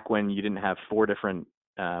is back when you didn't have 4 different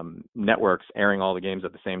networks airing all the games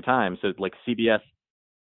at the same time. So like CBS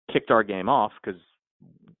kicked our game off because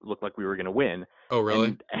it looked like we were going to win. Oh,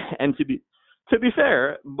 really? And to be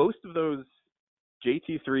fair, most of those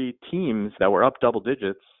JT3 teams that were up double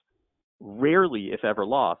digits rarely, if ever,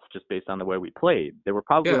 lost just based on the way we played. There were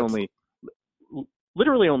probably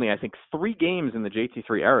literally only, I think, 3 games in the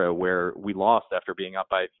JT3 era where we lost after being up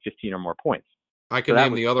by 15 or more points. I can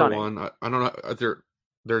name the other stunning. one. I don't know.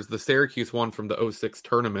 There's the Syracuse one from the '06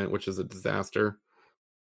 tournament, which is a disaster.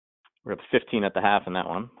 We're up 15 at the half in that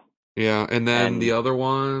one. Yeah, and then And the other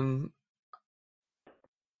one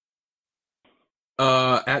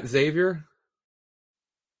at Xavier.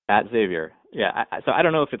 At Xavier. Yeah. So I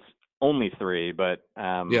don't know if it's only 3, but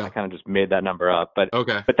Yeah. I kind of just made that number up. But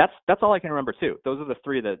Okay. but that's all I can remember too. Those are the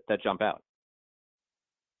 3 that jump out.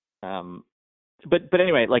 But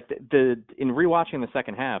anyway, like in rewatching the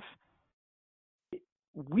second half,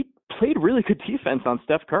 we played really good defense on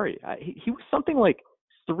Steph Curry. He was something like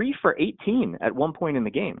 3 for 18 at one point in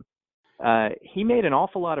the game. He made an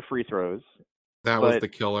awful lot of free throws. That was the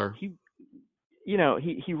killer. He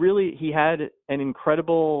had an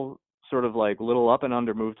incredible sort of like little up and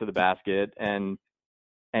under move to the basket, and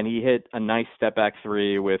he hit a nice step back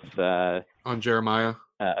 3 with on Jeremiah.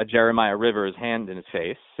 A Jeremiah Rivers hand in his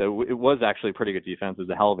face. So it was actually pretty good defense. It was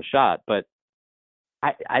a hell of a shot, but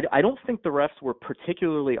I don't think the refs were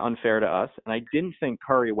particularly unfair to us, and I didn't think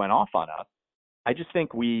Curry went off on us. I just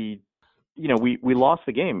think we lost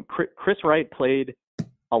the game. Chris Wright played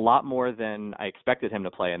a lot more than I expected him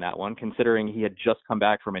to play in that one, considering he had just come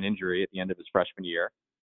back from an injury at the end of his freshman year.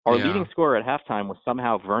 Our leading scorer at halftime was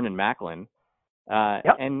somehow Vernon Macklin,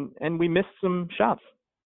 and we missed some shots.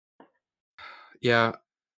 Yeah,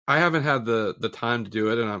 I haven't had the time to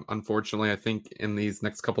do it, and unfortunately, I think in these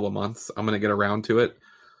next couple of months, I'm going to get around to it.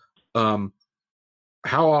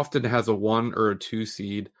 How often has a 1 or a 2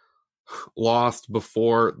 seed lost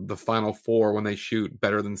before the Final Four when they shoot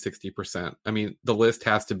better than 60%? I mean, the list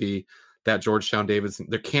has to be that Georgetown Davidson.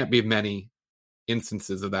 There can't be many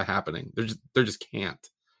instances of that happening. There just can't.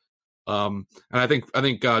 And I think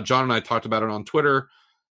John and I talked about it on Twitter.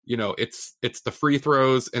 It's the free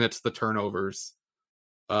throws and it's the turnovers.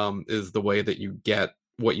 Is the way that you get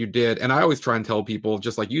what you did. And I always try and tell people,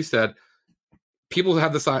 just like you said, people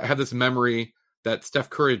have this memory that Steph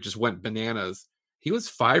Curry just went bananas. He was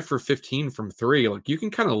 5 for 15 from 3. Like, you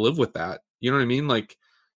can kind of live with that. You know what I mean? Like,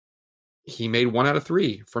 he made 1 out of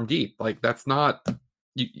 3 from deep. Like, that's not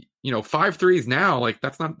 5 threes now. Like,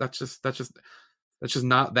 that's just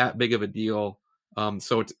not that big of a deal.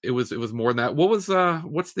 So it was more than that. What's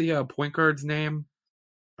the point guard's name?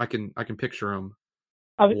 I can picture him.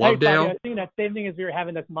 Lovedale. I was thinking that same thing as we were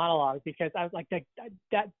having this monologue, because I was like, that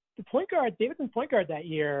the point guard, Davidson's point guard that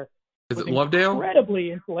year, is it Lovedale?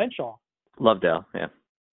 Incredibly influential. Lovedale, yeah.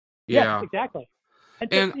 Yeah, exactly.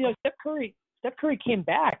 And Steph Curry came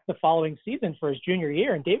back the following season for his junior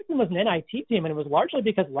year, and Davidson was an NIT team, and it was largely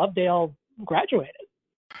because Lovedale graduated.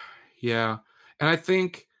 Yeah, and I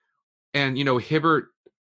think, Hibbert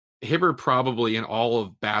probably in all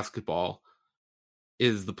of basketball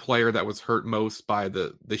is the player that was hurt most by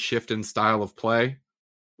the shift in style of play,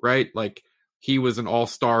 right? Like, he was an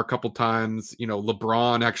all-star a couple times.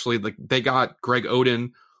 LeBron actually, like, they got Greg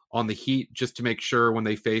Oden on the Heat just to make sure when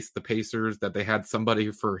they faced the Pacers that they had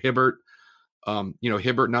somebody for Hibbert.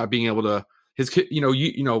 Hibbert not being able to,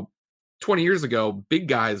 20 years ago, big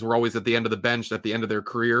guys were always at the end of the bench at the end of their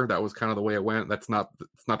career. That was kind of the way it went. It's not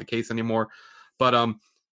the case anymore. But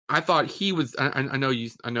I thought he was. I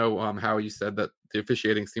know how you said that the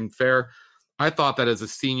officiating seemed fair. I thought that as a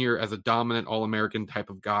senior, as a dominant All-American type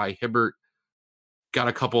of guy, Hibbert got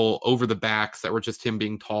a couple over the backs that were just him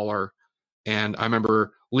being taller. And I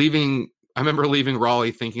remember leaving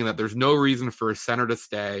Raleigh thinking that there's no reason for a center to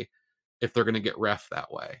stay if they're going to get ref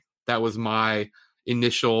that way. That was my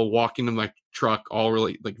initial walking in my truck, all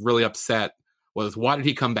really upset, was why did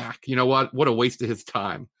he come back? You know what? What a waste of his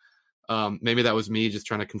time. Maybe that was me just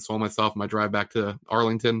trying to console myself on my drive back to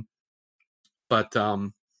Arlington. But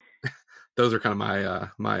those are kind of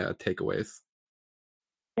my takeaways.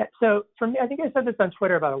 Yeah. So for me, I think I said this on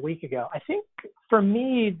Twitter about a week ago. I think for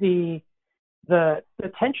me, the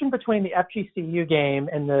tension between the FGCU game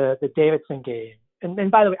and the Davidson game, and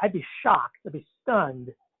by the way, I'd be shocked, I'd be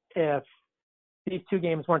stunned if these two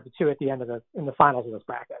games weren't the two at the end in the finals of this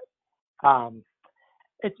bracket.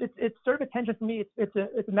 It's sort of a tension for me. It's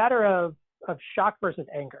a matter of shock versus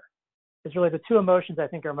anger. It's really the two emotions I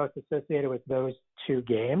think are most associated with those two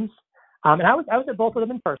games. And I was at both of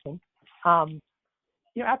them in person. After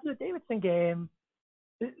the Davidson game,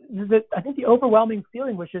 I think the overwhelming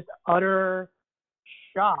feeling was just utter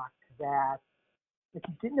shock that you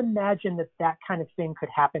didn't imagine that kind of thing could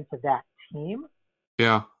happen to that team.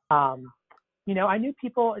 Yeah. I knew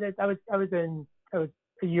people. I was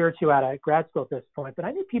a year or two out of grad school at this point, but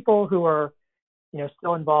I knew people who were,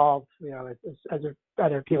 still involved, as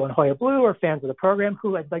other people in Hoya Blue or fans of the program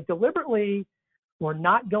who had deliberately were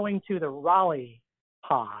not going to the Raleigh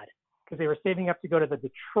pod because they were saving up to go to the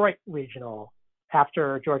Detroit regional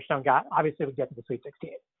after Georgetown would get to the Sweet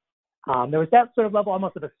 16. There was that sort of level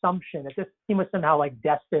almost of assumption that this team was somehow like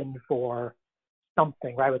destined for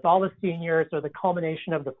something, right? With all the seniors or the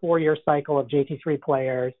culmination of the 4-year cycle of JT3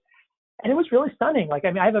 players. And it was really stunning. Like,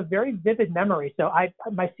 I mean, I have a very vivid memory. So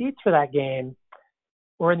my seats for that game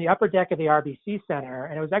were in the upper deck of the RBC Center,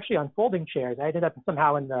 and it was actually on folding chairs. I ended up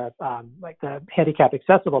somehow in the the handicap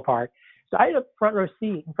accessible part. So I had a front row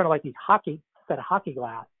seat in front of like these set of hockey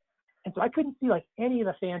glass. And so I couldn't see like any of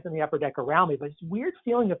the fans in the upper deck around me, but this weird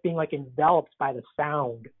feeling of being like enveloped by the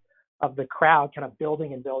sound of the crowd kind of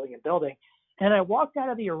building and building and building. And I walked out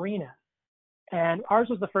of the arena, and ours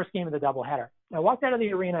was the first game of the doubleheader. I walked out of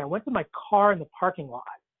the arena, I went to my car in the parking lot.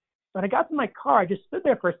 When I got to my car, I just stood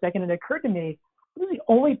there for a second, and it occurred to me, I was the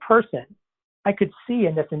only person I could see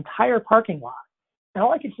in this entire parking lot. And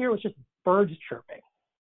all I could hear was just birds chirping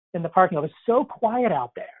in the parking lot. It was so quiet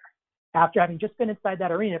out there after having just been inside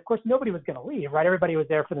that arena. Of course, nobody was going to leave, right? Everybody was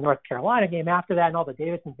there for the North Carolina game after that, and all the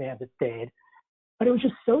Davidson fans had stayed. But it was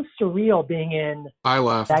just so surreal being in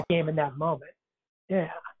that game in that moment.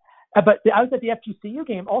 Yeah. But I was at the FGCU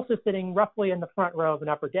game, also sitting roughly in the front row of an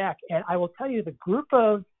upper deck. And I will tell you, the group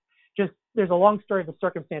of there's a long story of the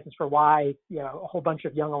circumstances for why, a whole bunch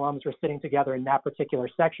of young alums were sitting together in that particular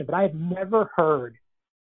section. But I have never heard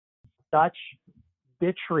such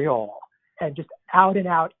vitriol and just out and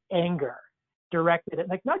out anger directed at,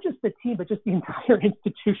 like, not just the team, but just the entire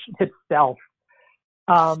institution itself.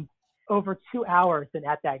 Over 2 hours and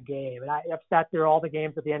at that game. And I've sat through all the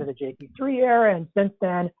games at the end of the JT3 era. And since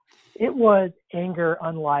then, it was anger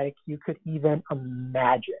unlike you could even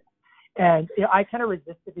imagine. And I kind of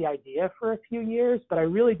resisted the idea for a few years, but I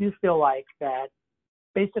really do feel like that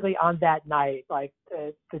basically on that night, like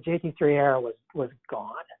the JT3 era was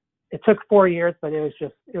gone. It took 4 years, but it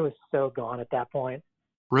was so gone at that point.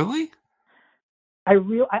 Really? I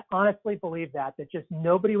honestly believe that just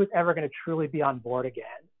nobody was ever going to truly be on board again.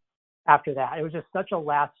 After that, it was just such a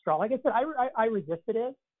last straw. Like I said, I resisted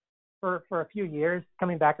it for a few years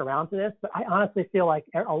coming back around to this, but I honestly feel like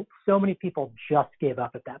so many people just gave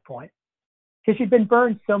up at that point because you'd been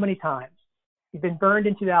burned so many times. You've been burned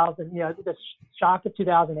in 2000, the shock of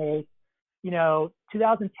 2008,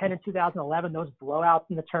 2010 and 2011, those blowouts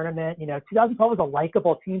in the tournament. 2012 was a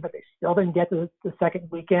likable team, but they still didn't get to the second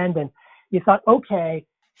weekend, and you thought, okay,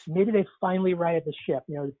 maybe they finally righted the ship.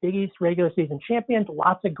 The Big East regular season champions,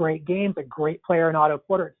 lots of great games, a great player in Otto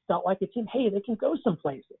Porter. It felt like a team, hey, they can go some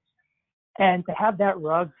places. And to have that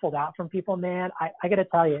rug pulled out from people, man, I got to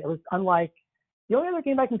tell you, it was unlike the only other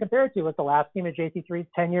game I can compare it to was the last game of JT3's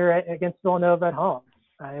tenure against Villanova at home.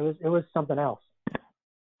 It was something else.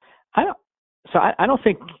 I don't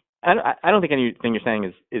think anything you're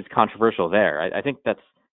saying is controversial there. I think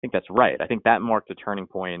that's right. I think that marked a turning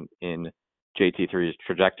point in JT3's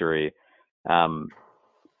trajectory,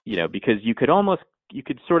 because you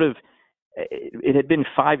could sort of, it had been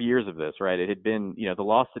 5 years of this, right? It had been, the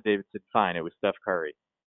loss to Davidson, fine, it was Steph Curry.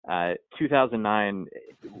 2009,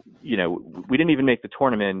 we didn't even make the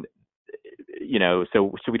tournament,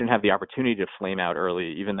 so we didn't have the opportunity to flame out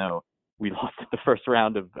early, even though we lost the first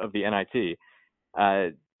round of the NIT.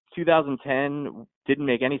 2010 didn't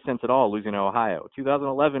make any sense at all, losing to Ohio.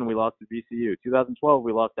 2011, we lost to VCU. 2012,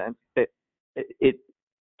 we lost to NC State.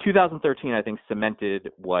 2013, I think,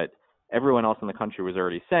 cemented what everyone else in the country was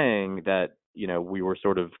already saying, that, we were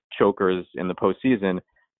sort of chokers in the postseason,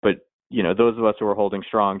 but, those of us who were holding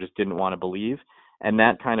strong just didn't want to believe. And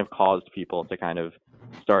that kind of caused people to kind of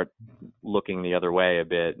start looking the other way a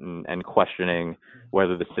bit and questioning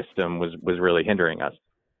whether the system was really hindering us.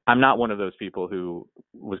 I'm not one of those people who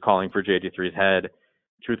was calling for JT3's head.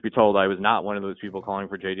 Truth be told, I was not one of those people calling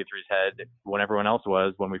for JT3's head when everyone else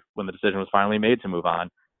was, when the decision was finally made to move on,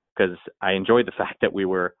 because I enjoyed the fact that we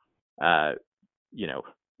were,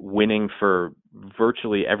 winning for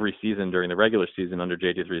virtually every season during the regular season under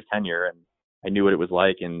JT3's tenure, and I knew what it was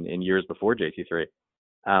like in years before JT3.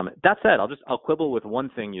 That said, I'll quibble with one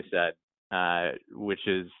thing you said, which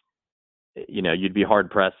is, you'd be hard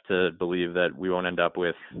pressed to believe that we won't end up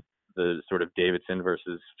with the sort of Davidson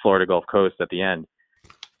versus Florida Gulf Coast at the end.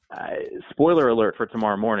 Spoiler alert for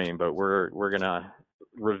tomorrow morning, but we're gonna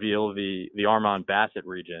reveal the Armand Bassett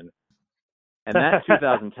region, and that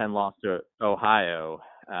 2010 loss to Ohio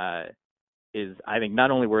is, I think,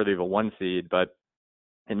 not only worthy of a 1 seed, but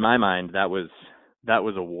in my mind that was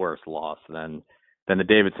a worse loss than the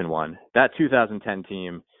Davidson one. That 2010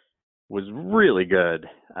 team was really good.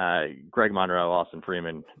 Greg Monroe, Austin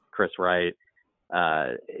Freeman, Chris Wright.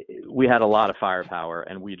 We had a lot of firepower,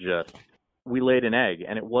 and we laid an egg.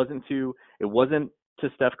 And it wasn't to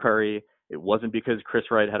Steph Curry. It wasn't because Chris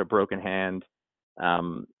Wright had a broken hand.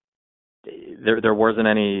 there wasn't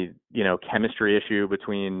any, chemistry issue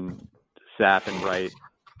between Sapp and Wright.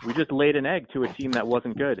 We just laid an egg to a team that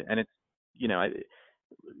wasn't good. And it's,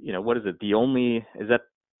 what is it? Is that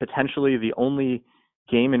potentially the only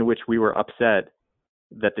game in which we were upset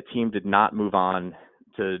that the team did not move on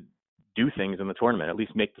to do things in the tournament, at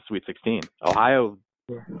least make the Sweet 16. Ohio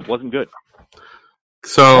wasn't good.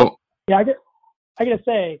 So yeah, I gotta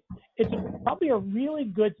say, it's probably a really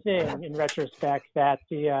good thing in retrospect that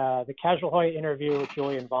the Casual Hoy interview with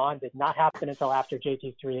Julian Vaughn did not happen until after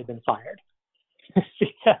JT3 had been fired.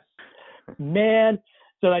 Because, man,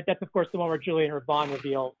 so that's of course the one where Julian Vaughn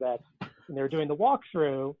revealed that when they were doing the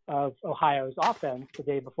walkthrough of Ohio's offense the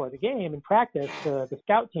day before the game in practice, the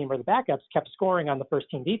scout team or the backups kept scoring on the first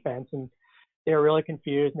team defense, and they were really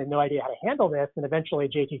confused and had no idea how to handle this. And eventually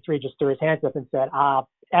JT3 just threw his hands up and said,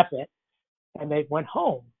 F it. And they went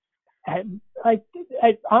home. And I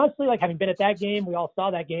honestly, having been at that game, we all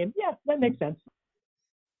saw that game. Yeah, that makes sense.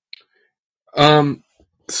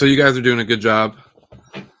 So you guys are doing a good job.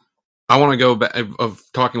 I want to go back of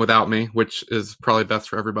talking without me, which is probably best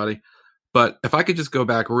for everybody. But if I could just go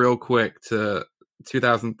back real quick to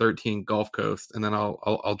 2013 Gulf Coast, and then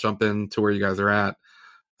I'll jump into where you guys are at.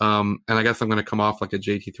 And I guess I'm going to come off like a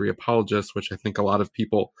JT3 apologist, which I think a lot of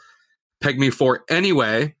people peg me for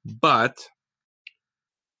anyway. But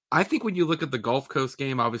I think when you look at the Gulf Coast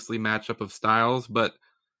game, obviously matchup of styles, but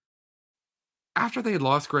after they had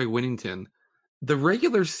lost Greg Winnington, the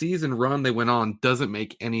regular season run they went on doesn't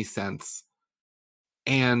make any sense.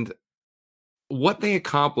 And what they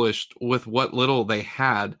accomplished with what little they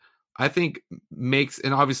had, I think makes,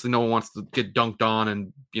 and obviously no one wants to get dunked on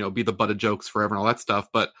and, be the butt of jokes forever and all that stuff.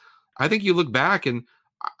 But I think you look back and,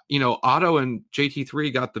 Otto and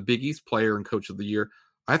JT3 got the Big East player and coach of the year.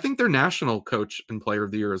 I think they're national coach and player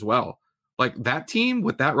of the year as well. Like that team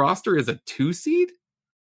with that roster is a 2 seed.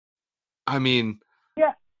 I mean,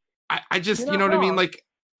 yeah, I just, you know what I mean? Like,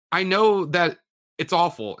 I know that it's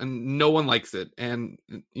awful and no one likes it. And,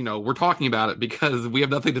 we're talking about it because we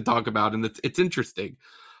have nothing to talk about and it's interesting.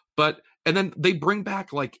 And then they bring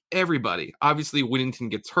back like everybody. Obviously,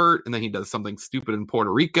 Winnington gets hurt and then he does something stupid in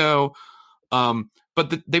Puerto Rico.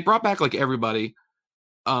 But they brought back like everybody.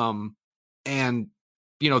 And,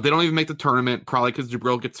 they don't even make the tournament, probably because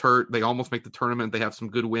Jabril gets hurt. They almost make the tournament. They have some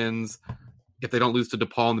good wins. If they don't lose to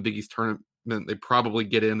DePaul in the Big East tournament, they probably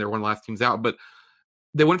get in. They're one of the last teams out. But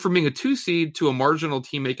they went from being a 2 seed to a marginal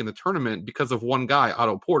team making the tournament because of one guy,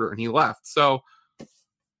 Otto Porter, and he left. So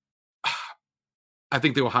I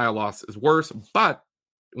think the Ohio loss is worse. But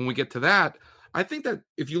when we get to that, I think that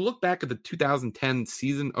if you look back at the 2010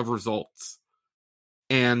 season of results,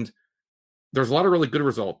 and there's a lot of really good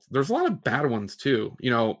results. There's a lot of bad ones too.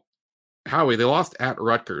 Howie, they lost at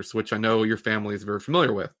Rutgers, which I know your family is very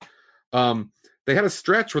familiar with. They had a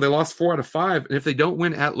stretch where they lost 4 out of 5. And if they don't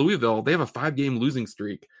win at Louisville, they have a 5-game losing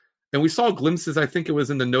streak. And we saw glimpses, I think it was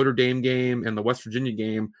in the Notre Dame game and the West Virginia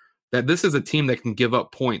game, that this is a team that can give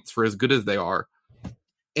up points for as good as they are.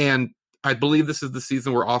 And I believe this is the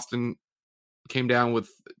season where Austin came down with,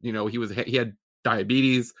 he had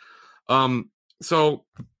diabetes. So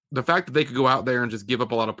the fact that they could go out there and just give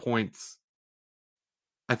up a lot of points,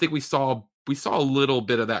 I think we saw a little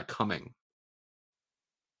bit of that coming.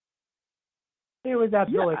 It was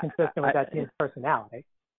absolutely consistent with that team's personality.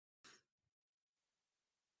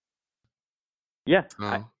 Yeah,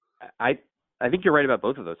 I think you're right about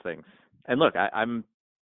both of those things. And look, I've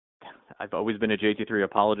always been a JT3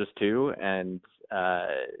 apologist too, and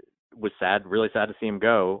was really sad to see him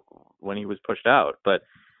go when he was pushed out. But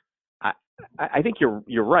I think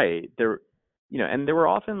you're right. And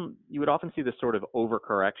you would often see this sort of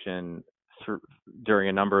overcorrection during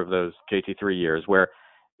a number of those JT3 years where,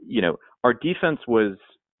 our defense was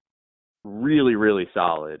really, really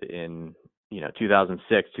solid in,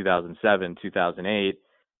 2006, 2007, 2008.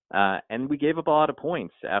 And we gave up a lot of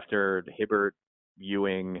points after Hibbert,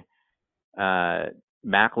 Ewing,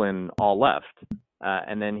 Macklin all left.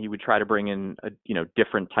 And then he would try to bring in,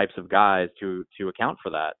 different types of guys to account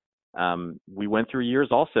for that. We went through years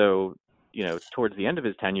also, towards the end of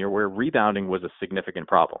his tenure where rebounding was a significant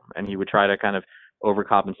problem, and he would try to kind of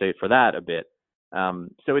overcompensate for that a bit.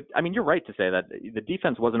 You're right to say that the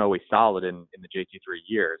defense wasn't always solid in the JT3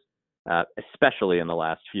 years, especially in the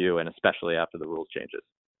last few, and especially after the rules changes.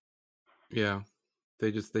 Yeah,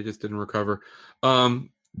 they just didn't recover.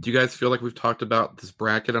 Do you guys feel like we've talked about this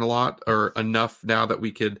bracket a lot or enough now that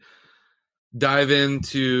we could dive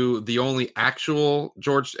into the only actual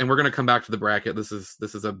George? And we're going to come back to the bracket. This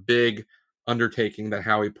is a big undertaking that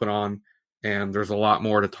Howie put on, and there's a lot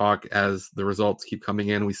more to talk as the results keep coming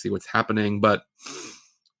in. We see what's happening, but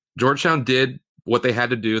Georgetown did what they had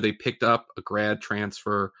to do, they picked up a grad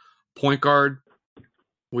transfer point guard.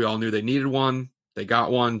 We all knew they needed one. They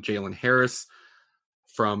got one, Jalen Harris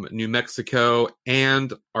from New Mexico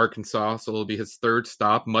and Arkansas. So it'll be his third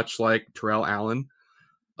stop, much like Terrell Allen.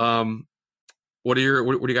 What are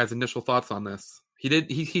you guys' initial thoughts on this?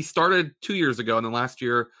 He started 2 years ago, and then last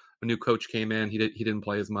year a new coach came in. He didn't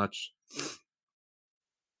play as much.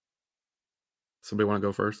 Somebody want to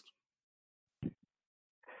go first?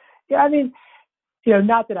 Yeah, I mean,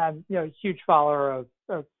 not that I'm a huge follower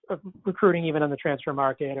of recruiting even on the transfer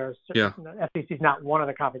market, or SEC is not one of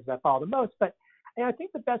the conferences I follow the most, but I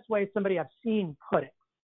think the best way somebody I've seen put it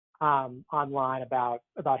online about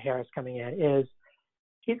Harris coming in is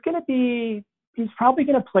he's probably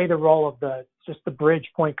going to play the role of the bridge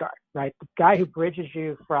point guard, right? The guy who bridges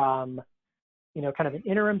you from, kind of an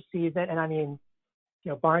interim season. And I mean,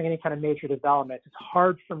 barring any kind of major developments, it's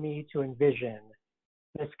hard for me to envision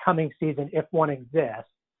this coming season, if one exists,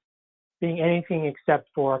 being anything except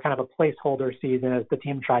for kind of a placeholder season as the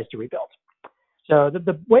team tries to rebuild. So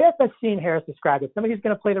the way I've seen Harris described it, somebody who's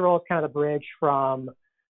going to play the role as kind of the bridge from,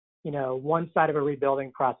 one side of a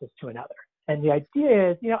rebuilding process to another. And the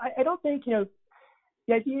idea is, I don't think,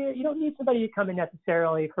 the idea, you don't need somebody to come in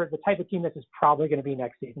necessarily for the type of team this is probably going to be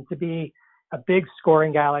next season to be a big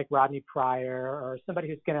scoring guy like Rodney Pryor, or somebody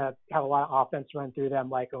who's going to have a lot of offense run through them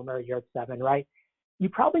like Omer Yurtseven, right? You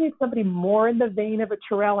probably need somebody more in the vein of a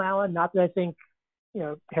Terrell Allen. Not that I think,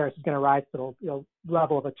 Harris is going to rise to the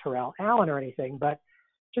level of a Terrell Allen or anything, but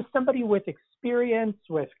just somebody with experience,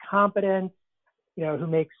 with competence, who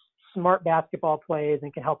makes smart basketball plays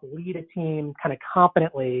and can help lead a team kind of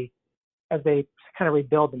competently as they kind of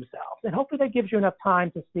rebuild themselves. And hopefully that gives you enough time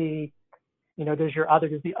to see, there's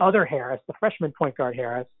the other Harris, the freshman point guard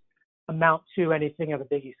Harris, amount to anything of a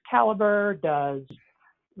Big East caliber? Does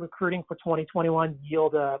recruiting for 2021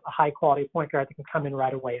 yield a high quality point guard that can come in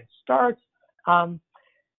right away and start?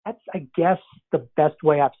 That's, I guess, the best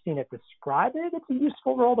way I've seen it described it. It's a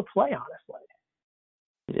useful role to play, honestly.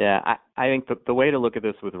 Yeah, I think the way to look at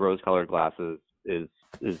this with rose-colored glasses is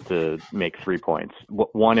to make 3 points.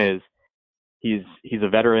 One is he's a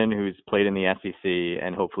veteran who's played in the SEC,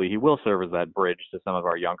 and hopefully he will serve as that bridge to some of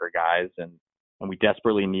our younger guys. And we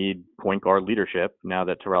desperately need point guard leadership now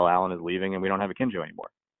that Terrell Allen is leaving and we don't have Akinjo anymore.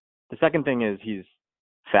 The second thing is he's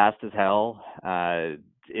fast as hell,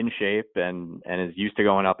 in shape, and is used to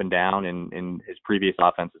going up and down in his previous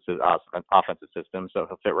offensive system, so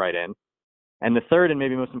he'll fit right in. And the third and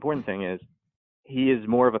maybe most important thing is he is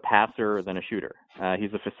more of a passer than a shooter.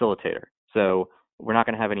 He's a facilitator. So we're not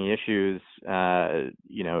going to have any issues, trying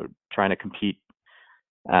to compete.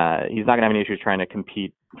 He's not going to have any issues trying to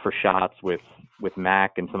compete for shots with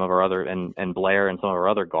Mac and some of our other, and Blair and some of our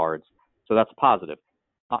other guards. So that's a positive.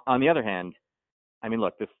 On the other hand, I mean,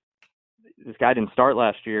 look, this guy didn't start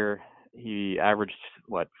last year. He averaged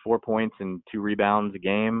 4 points and 2 rebounds a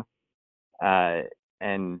game.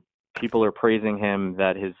 And people are praising him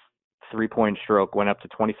that his 3-point stroke went up to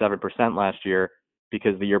 27% last year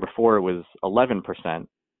because the year before it was 11%.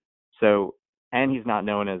 So, and he's not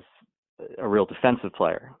known as a real defensive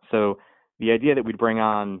player. So the idea that we'd bring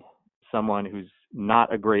on someone who's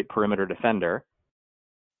not a great perimeter defender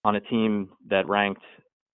on a team that ranked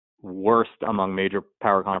worst among major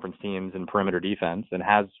power conference teams in perimeter defense and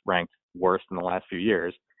has ranked worst in the last few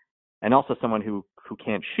years, and also someone who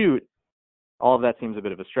can't shoot, all of that seems a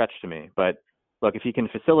bit of a stretch to me. But look, if he can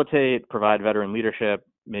facilitate, provide veteran leadership,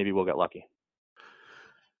 maybe we'll get lucky.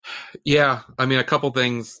 Yeah, I mean, a couple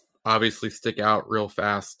things obviously stick out real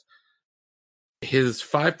fast. His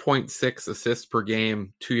 5.6 assists per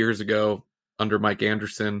game 2 years ago under Mike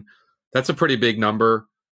Anderson, that's a pretty big number.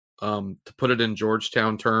 To put it in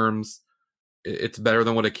Georgetown terms, it's better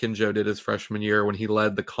than what Akinjo did his freshman year when he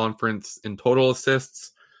led the conference in total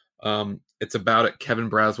assists. It's about at Kevin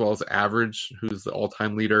Braswell's average, who's the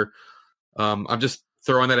all-time leader. I'm just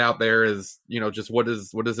throwing that out there as, just what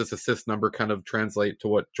does this assist number kind of translate to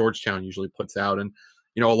what Georgetown usually puts out? And,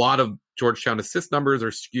 a lot of Georgetown assist numbers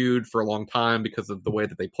are skewed for a long time because of the way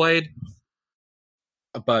that they played.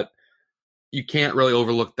 But you can't really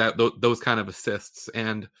overlook those kind of assists.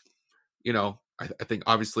 And, I think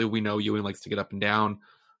obviously we know Ewing likes to get up and down.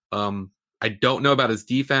 I don't know about his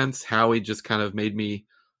defense. Howie just kind of made me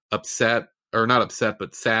upset, or not upset,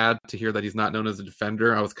 but sad to hear that he's not known as a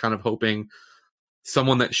defender. I was kind of hoping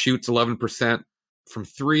someone that shoots 11% from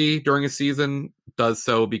 3 during a season does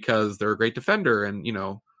so because they're a great defender. And,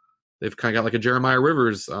 they've kind of got like a Jeremiah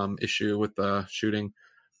Rivers issue with shooting.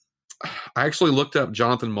 I actually looked up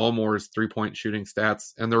Jonathan Mulmore's 3-point shooting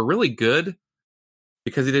stats, and they're really good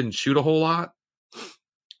because he didn't shoot a whole lot.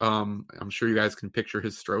 I'm sure you guys can picture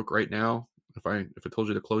his stroke right now. If I told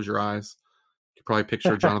you to close your eyes, you could probably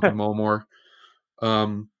picture Jonathan Mulmore.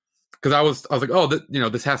 Because I was like, oh,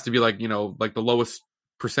 this has to be like like the lowest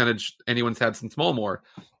percentage anyone's had since Mulmore,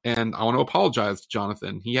 and I want to apologize to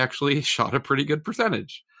Jonathan. He actually shot a pretty good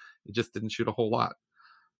percentage. He just didn't shoot a whole lot.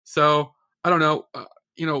 So I don't know.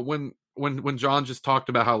 When John just talked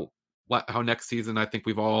about how next season, I think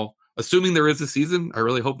we've all, assuming there is a season, I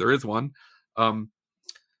really hope there is one.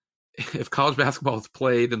 If college basketball is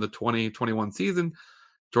played in the 2021 season,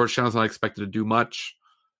 Georgetown's not expected to do much.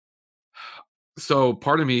 So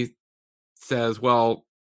part of me says, well,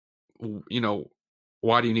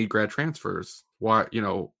 why do you need grad transfers? Why,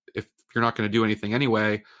 if you're not going to do anything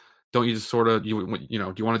anyway, don't you just sort of, do you want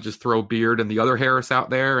to just throw Beard and the other Harris out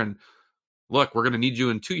there and look, we're going to need you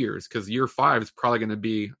in 2 years, because year 5 is probably going to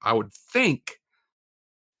be, I would think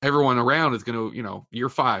everyone around is going to, year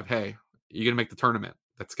 5, hey, you're going to make the tournament.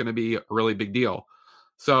 That's going to be a really big deal.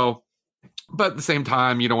 So, but at the same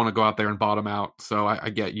time, you don't want to go out there and bottom out. So I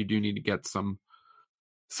get you do need to get some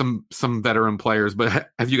veteran players.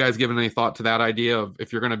 But have you guys given any thought to that idea of,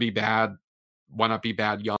 if you're going to be bad, why not be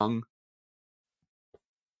bad young?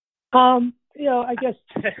 I guess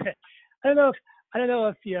I don't know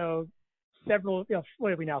if several,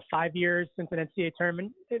 what are we now, 5 years since an NCAA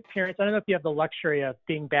tournament appearance. I don't know if you have the luxury of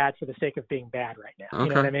being bad for the sake of being bad right now. Okay. You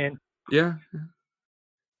know what I mean? Yeah.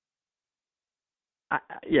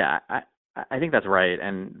 I think that's right.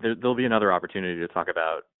 And there'll be another opportunity to talk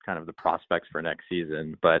about kind of the prospects for next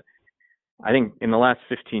season. But I think in the last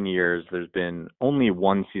 15 years, there's been only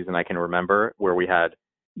one season I can remember where we had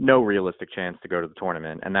no realistic chance to go to the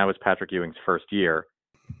tournament. And that was Patrick Ewing's first year,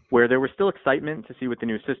 where there was still excitement to see what the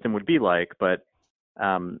new system would be like. But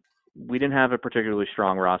we didn't have a particularly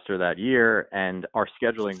strong roster that year. And our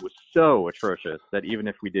scheduling was so atrocious that even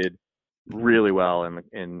if we did really well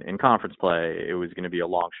in conference play, it was going to be a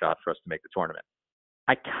long shot for us to make the tournament.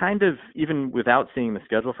 I kind of, even without seeing the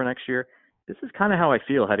schedule for next year, this is kind of how I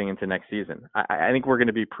feel heading into next season. I think we're going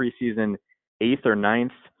to be preseason 8th or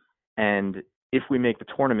 9th, and if we make the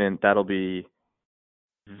tournament, that'll be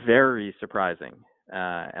very surprising.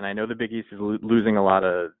 And I know the Big East is losing a lot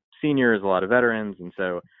of seniors, a lot of veterans, and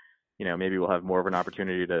so maybe we'll have more of an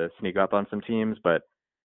opportunity to sneak up on some teams, but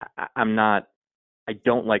I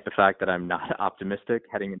don't like the fact that I'm not optimistic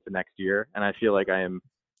heading into next year, and I feel like I am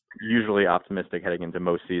usually optimistic heading into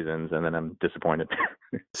most seasons, and then I'm disappointed.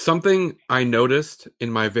 Something I noticed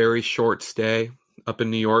in my very short stay up in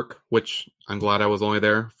New York, which I'm glad I was only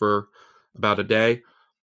there for about a day,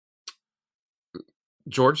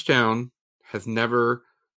 Georgetown has never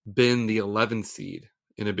been the 11th seed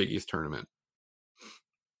in a Big East tournament.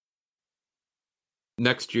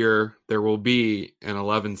 Next year, there will be an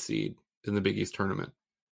 11 seed in the Big East tournament.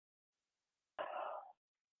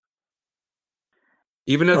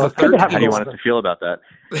 Even as a 13, how do you want us to feel about that?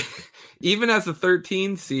 Even as a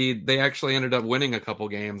 13 seed, they actually ended up winning a couple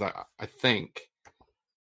games. I think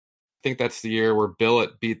that's the year where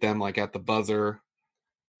Billett beat them like at the buzzer.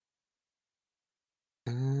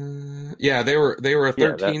 Yeah, they were a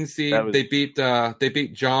 13 seed. They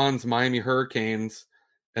beat John's Miami Hurricanes,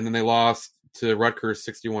 and then they lost to Rutgers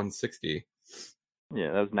 61-60.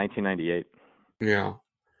 Yeah, that was 1998. Yeah.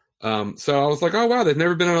 So I was like, oh wow, they've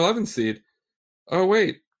never been an 11 seed. Oh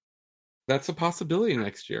wait, that's a possibility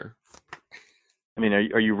next year. I mean,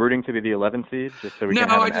 are you rooting to be the 11th seed just so we can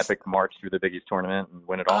have an epic march through the Big East tournament and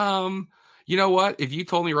win it all? You know what? If you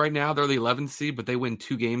told me right now they're the 11th seed, but they win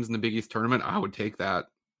 2 games in the Big East tournament, I would take that.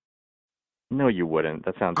 No, you wouldn't.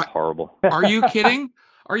 That sounds horrible. Are you kidding?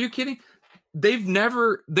 Are you kidding? They've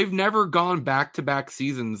never gone back-to-back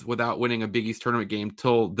seasons without winning a Big East tournament game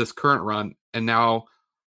till this current run, and now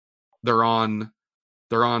they're on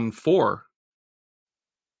 4.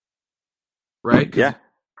 Right? Yeah.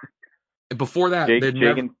 Before that,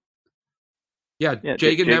 Jagan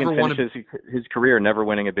never won his career never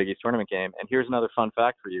winning a Big East tournament game. And here's another fun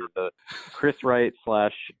fact for you: the Chris Wright /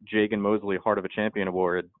 Jagan Mosley Heart of a Champion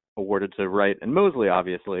Award, awarded to Wright and Mosley,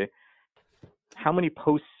 obviously. How many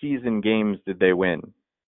postseason games did they win?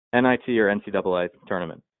 NIT or NCAA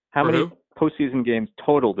tournament? How many postseason games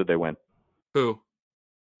total did they win? Who?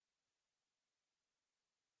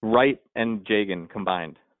 Wright and Jagan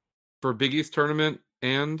combined. For Big East tournament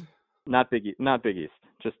and? Not Big East.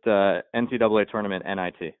 Just NCAA tournament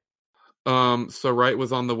NIT. So Wright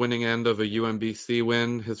was on the winning end of a UMBC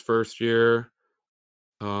win his first year.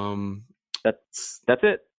 That's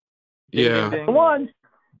it. Yeah. That's the one.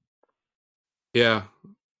 Yeah.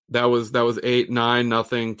 That was 8, 9,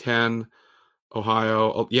 nothing, 10,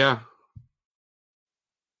 Ohio. Oh, yeah.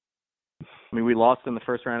 I mean, we lost in the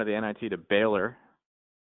first round of the NIT to Baylor.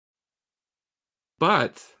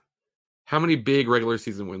 But How many big regular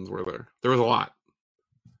season wins were there? There was a lot.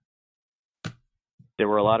 There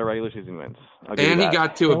were a lot of regular season wins. I'll give you And he that.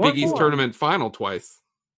 got to a Well, Big East one. tournament final twice.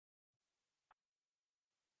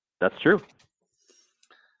 That's true.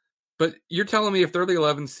 But you're telling me if they're the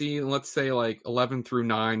 11 seed, and let's say like 11 through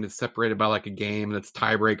 9 is separated by like a game and it's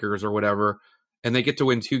tiebreakers or whatever, and they get to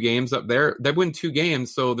win 2 games up there, they win 2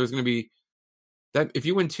 games, so there's going to be that. If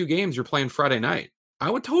you win 2 games, you're playing Friday night. I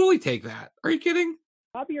would totally take that. Are you kidding?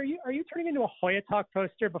 Bobby, are you turning into a Hoya Talk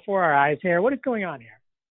poster before our eyes here? What is going on here?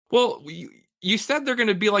 Well, you said they're going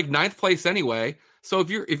to be like 9th place anyway. So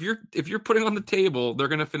if you're putting on the table, they're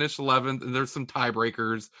going to finish 11th, and there's some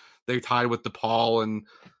tiebreakers. They tied with DePaul and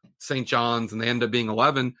St. John's, and they end up being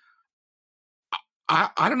 11. I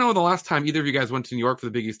don't know when the last time either of you guys went to New York for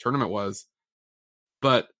the Big East tournament was,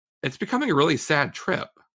 but it's becoming a really sad trip.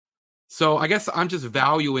 So I guess I'm just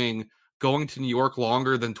valuing going to New York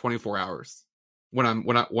longer than 24 hours when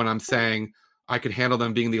I'm saying I could handle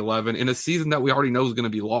them being the 11 in a season that we already know is going to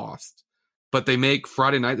be lost. But they make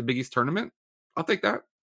Friday night the Big East tournament. I'll take that.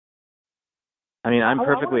 I mean, I'm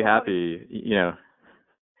perfectly happy,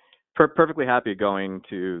 perfectly happy going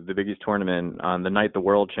to the Big East tournament on the night the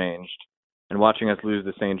world changed and watching us lose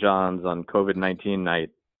to St. John's on COVID-19 night,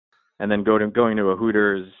 and then going to a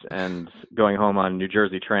Hooters and going home on New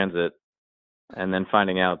Jersey Transit, and then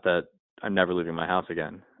finding out that I'm never leaving my house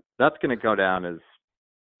again. That's going to go down as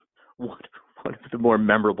one of the more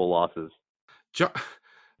memorable losses.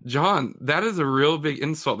 John, that is a real big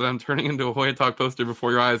insult that I'm turning into a Hoya Talk poster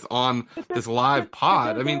before your eyes on this live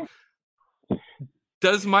pod. I mean,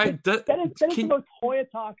 that is the most Hoya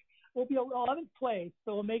Talk. We'll be 11th place,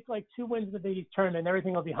 so we'll make like 2 wins in the Big East tournament, and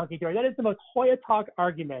everything will be hunky dory. That is the most Hoya Talk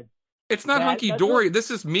argument. It's not hunky dory.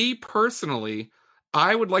 This is me personally.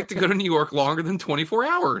 I would like to go to New York longer than 24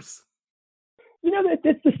 hours. You know,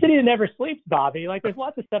 it's the city that never sleeps, Bobby. Like, there's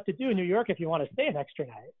lots of stuff to do in New York if you want to stay an extra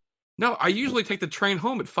night. No, I usually take the train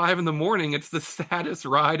home at 5 a.m. It's the saddest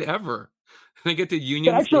ride ever. And I get to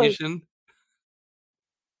Union Station.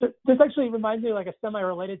 This actually reminds me of like a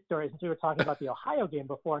semi-related story, since we were talking about the Ohio game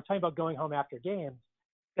before. I'm talking about going home after games.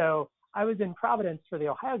 So I was in Providence for the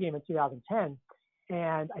Ohio game in 2010,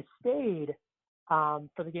 and I stayed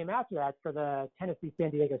for the game after that, for the Tennessee-San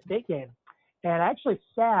Diego State game. And I actually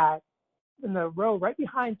sat in the row right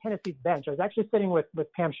behind Tennessee's bench. I was actually sitting with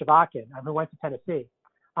Pam Shavakin, who went to Tennessee.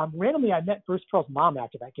 Randomly, I met Bruce Pearl's mom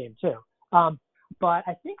after that game too. But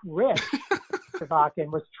I think Rich Shavakin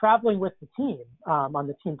was traveling with the team on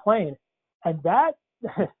the team plane, and that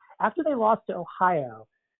after they lost to Ohio,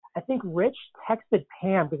 I think Rich texted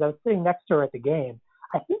Pam, because I was sitting next to her at the game.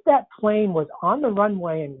 I think that plane was on the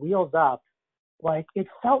runway and wheels up. Like, it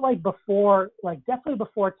felt like definitely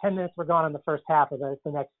before 10 minutes were gone in the first half of the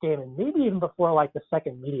next game, and maybe even before like the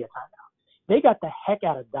second media timeout. They got the heck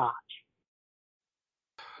out of Dodge.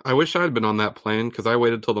 I wish I had been on that plane, because I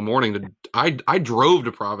waited till the morning. I drove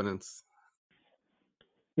to Providence.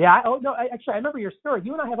 Yeah. I remember your story.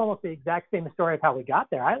 You and I have almost the exact same story of how we got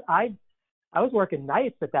there. I was working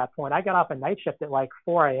nights at that point. I got off a night shift at like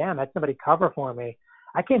 4 a.m. I had somebody cover for me.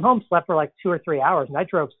 I came home, slept for like 2 or 3 hours, and I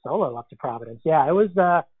drove solo up to Providence. Yeah, it was.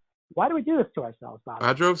 Why do we do this to ourselves, Bob?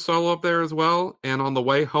 I drove solo up there as well, and on the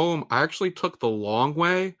way home, I actually took the long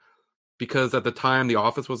way, because at the time The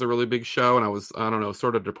Office was a really big show, and I was, I don't know,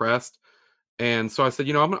 sort of depressed. And so I said,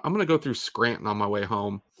 I'm going to go through Scranton on my way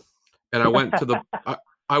home. And I went to the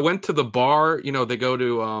I went to the bar. They go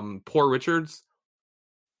to Poor Richard's.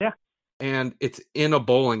 Yeah. And it's in a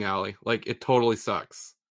bowling alley. Like, it totally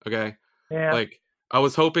sucks. Okay. Yeah. Like, I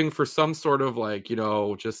was hoping for some sort of like,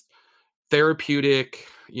 just therapeutic,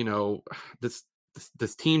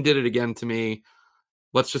 this team did it again to me.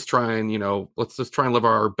 Let's just try and live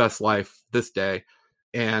our best life this day.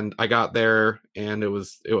 And I got there, and it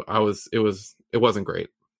wasn't great.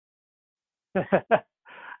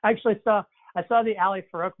 I saw the Ali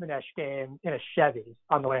Farokhmanesh game in a Chevy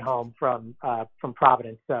on the way home from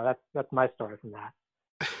Providence. So that's my story from that.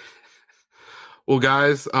 Well,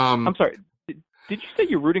 guys, I'm sorry. Did you say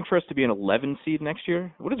you're rooting for us to be an 11 seed next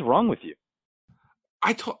year? What is wrong with you?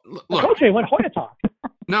 Look, okay, when Hoya Talk.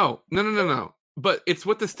 No. But it's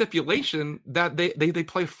with the stipulation that they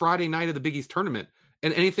play Friday night of the Big East tournament,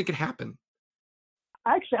 and anything could happen.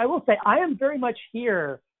 Actually, I will say I am very much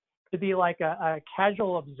here to be like a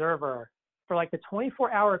casual observer for like the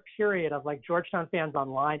 24-hour period of like Georgetown fans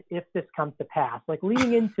online, if this comes to pass, like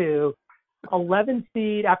leading into 11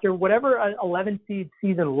 seed, after whatever an 11 seed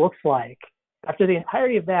season looks like, after the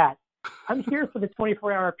entirety of that, I'm here for the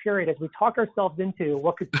 24-hour period as we talk ourselves into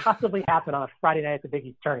what could possibly happen on a Friday night at the Big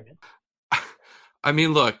East tournament. I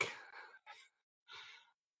mean, look,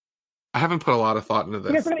 I haven't put a lot of thought into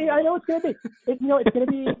this. I know it's going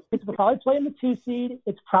to be. We'll probably play in the 2 seed.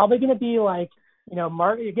 It's probably going to be like,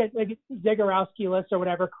 Mark, you get like Zagorowski list or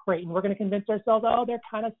whatever, Creighton. We're going to convince ourselves, they're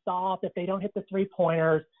kind of soft if they don't hit the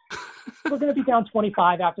 3-pointers. We're going to be down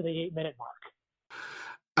 25 after the 8-minute mark.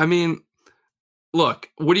 I mean, look,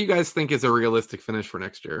 what do you guys think is a realistic finish for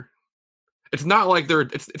next year? It's not like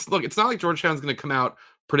it's not like Georgetown's going to come out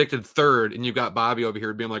predicted 3rd and you've got Bobby over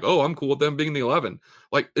here being like, oh, I'm cool with them being the 11.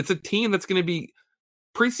 Like, it's a team that's going to be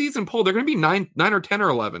preseason poll. They're going to be 9 or 10 or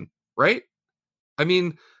 11, right? I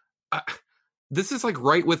mean, this is like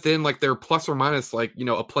right within like their plus or minus like,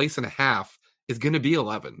 a place and a half is going to be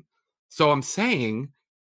 11. So I'm saying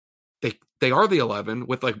they are the 11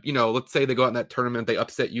 with like, let's say they go out in that tournament, they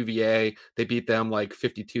upset UVA, they beat them like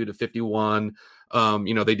 52-51.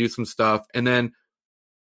 They do some stuff and then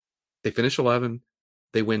they finish 11.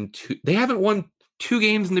 They win 2. They haven't won 2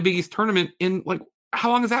 games in the Big East tournament in like, how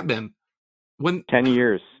long has that been? 10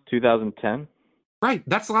 years, 2010. Right.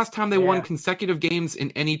 That's the last time they won consecutive games in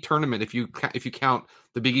any tournament. If you count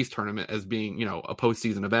the Big East tournament as being, a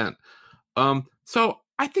postseason event. So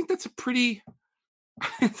I think that's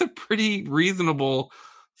it's a pretty reasonable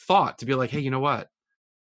thought to be like, hey, you know what?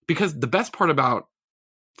 Because the best part about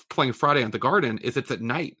playing Friday at the Garden is it's at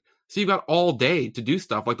night. So you've got all day to do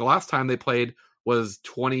stuff. Like the last time they played was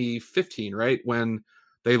 2015, right? When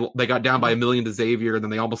they got down by 1 million to Xavier, and then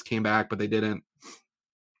they almost came back, but they didn't.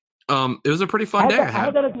 It was a pretty fun day. I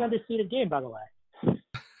had that as an underseeded game, by the way.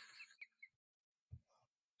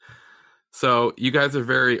 So you guys are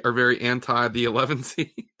very anti the 11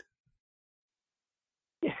 seed.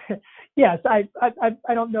 Yes, I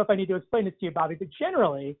don't know if I need to explain it to you, Bobby, but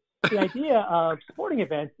generally the idea of sporting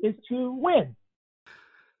events is to win.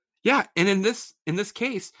 Yeah, and in this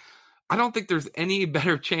case, I don't think there's any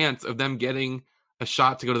better chance of them getting a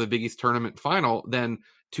shot to go to the Big East tournament final than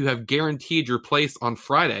to have guaranteed your place on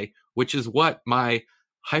Friday, which is what my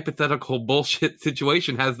hypothetical bullshit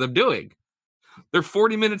situation has them doing. They're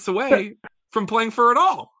 40 minutes away from playing for it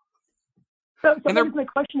all. So my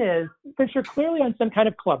question is, since you're clearly on some kind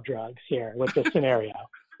of club drugs here with this scenario,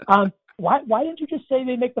 why didn't you just say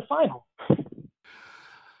they make the final?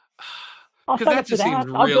 Because that just seems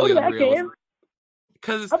really unrealistic.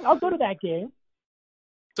 I'll go to that game.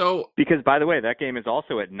 So because, by the way, that game is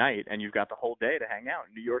also at night, and you've got the whole day to hang out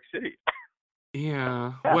in New York City.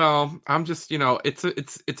 Yeah. Well, I'm just, it's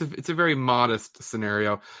a very modest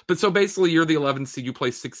scenario. But so basically, you're the 11th seed. You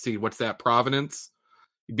play 6th seed. What's that? Providence.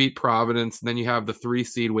 You beat Providence, and then you have the 3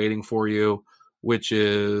 seed waiting for you, which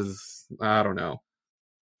is, I don't know.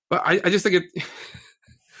 But I just think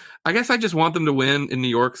I guess I just want them to win in New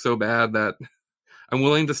York so bad that I'm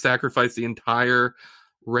willing to sacrifice the entire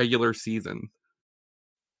regular season.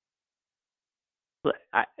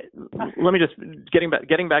 Let me just getting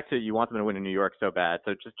back to you want them to win in New York so bad.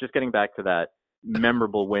 So just getting back to that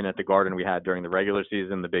memorable win at the Garden we had during the regular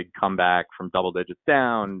season, the big comeback from double digits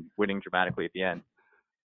down, winning dramatically at the end.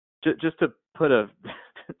 Just to put a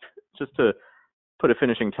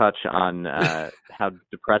finishing touch on how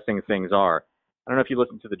depressing things are. I don't know if you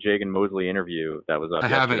listened to the Jagan Mosley interview that was up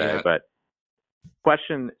yesterday, but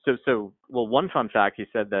question. So one fun fact, he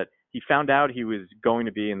said that he found out he was going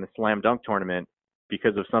to be in the slam dunk tournament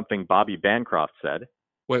because of something Bobby Bancroft said.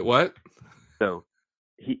 Wait, what? So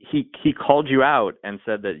he called you out and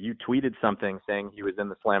said that you tweeted something saying he was in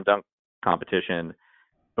the slam dunk competition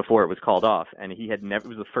before it was called off, and he had never. It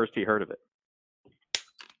was the first he heard of it.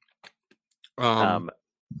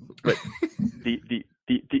 But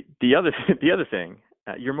the other thing,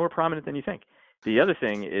 you're more prominent than you think. The other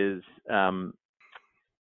thing is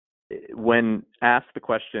when asked the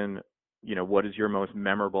question, what is your most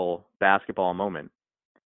memorable basketball moment?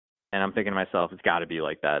 And I'm thinking to myself, it's got to be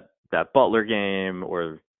like that Butler game,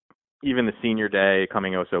 or even the senior day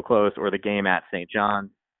coming oh so close, or the game at St.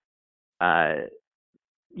 John's,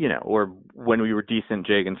 or when we were decent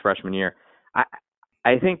Jagan's freshman year.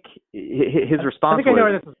 I think his response was, I think I know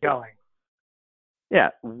where this is going. Yeah,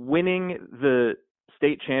 winning the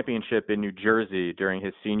state championship in New Jersey during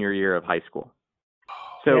his senior year of high school.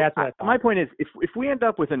 So my point is, if we end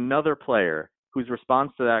up with another player whose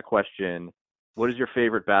response to that question, what is your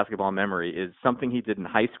favorite basketball memory, is something he did in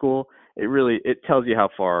high school, it tells you how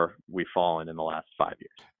far we've fallen in the last 5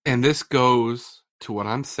 years. And this goes to what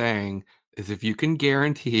I'm saying is, if you can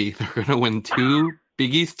guarantee they're going to win 2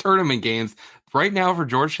 Big East tournament games right now for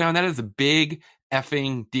Georgetown, that is a big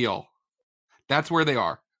effing deal. That's where they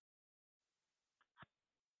are.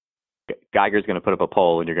 Geiger's going to put up a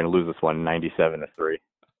poll, and you're going to lose this one 97-3.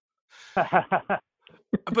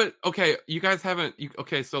 But okay, you guys haven't.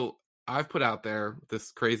 Okay, so I've put out there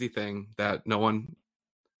this crazy thing that no one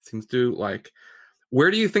Seems to like. Where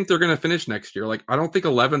do you think they're going to finish next year? Like, I don't think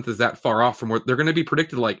 11th is that far off from where they're going to be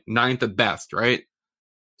predicted like 9th at best, right?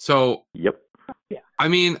 So, Yep. Yeah. I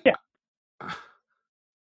mean, Yeah.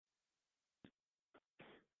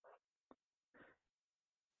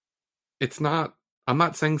 It's not. I'm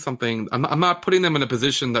not saying something. I'm not putting them in a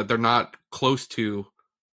position that they're not close to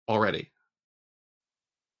already.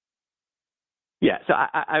 Yeah. So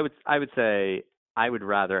I would say I would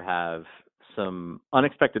rather have some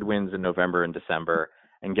unexpected wins in November and December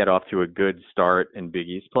and get off to a good start in Big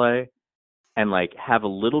East play and like have a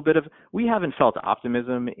little bit of, we haven't felt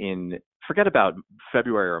optimism in, forget about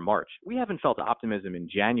February or March. We haven't felt optimism in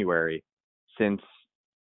January since,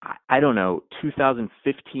 I don't know,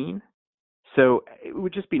 2015. So it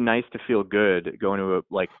would just be nice to feel good going to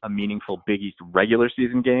a meaningful Big East regular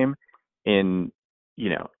season game in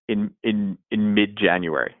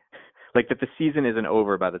mid-January. Like that the season isn't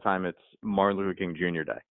over by the time it's Martin Luther King Jr.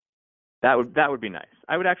 Day. That would be nice.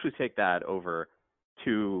 I would actually take that over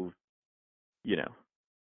two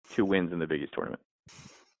wins in the Big East tournament.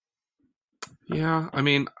 Yeah, I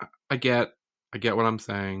mean, I get what I'm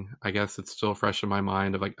saying. I guess it's still fresh in my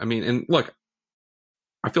mind of like, I mean, and look,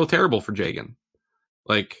 I feel terrible for Jagan.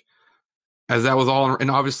 Like, as that was all,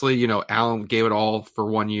 and obviously, Allen gave it all for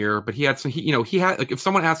 1 year, but he had like, if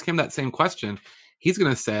someone asked him that same question, he's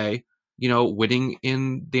going to say, winning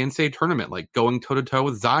in the NCAA tournament, like going toe to toe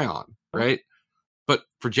with Zion, right? But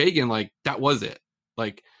for Jagan, like that was it.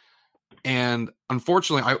 Like, and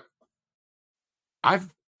unfortunately,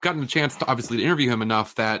 I've gotten a chance to obviously interview him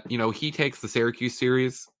enough that, he takes the Syracuse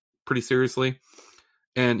series pretty seriously,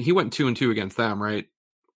 and he went 2-2 against them, right?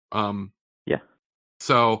 Yeah.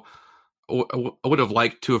 So I would have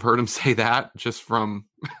liked to have heard him say that just from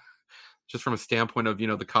a standpoint of,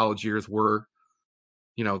 the college years were,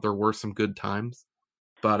 there were some good times,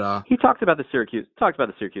 but he talked about the Syracuse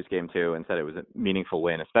game too and said it was a meaningful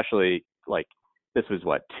win, especially like this was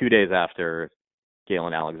 2 days after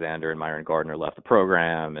Galen Alexander and Myron Gardner left the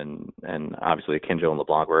program, and obviously Kinjo and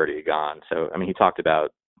LeBlanc were already gone. So I mean, he talked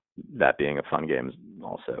about that being a fun game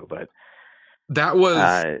also, but that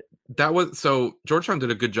was so Georgetown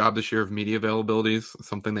did a good job this year of media availabilities,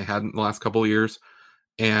 something they hadn't in the last couple of years,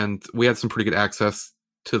 and we had some pretty good access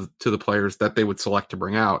to the players that they would select to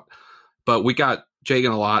bring out. But we got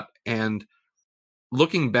Jagan a lot, and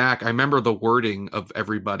looking back, I remember the wording of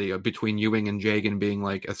everybody between Ewing and Jagan being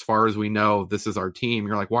like, as far as we know, this is our team.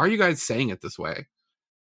 You're like, why are you guys saying it this way?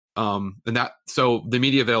 So the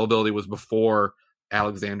media availability was before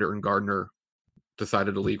Alexander and Gardner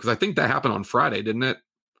decided to leave, because I think that happened on Friday, didn't it?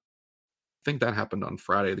 I think that happened on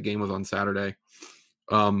Friday. The game was on Saturday.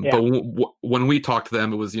 Yeah. But when we talked to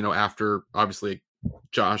them, it was, after obviously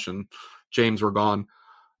Josh and James were gone,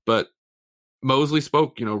 but Mosley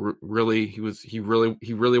spoke, really, he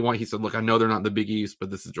said, look, I know they're not in the Big East,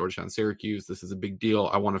 but this is Georgetown, Syracuse. This is a big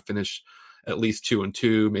deal. I want to finish at least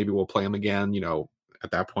 2-2. Maybe we'll play them again.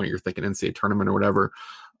 At that point you're thinking NCAA tournament or whatever.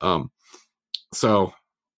 So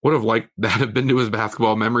would have liked that have been to his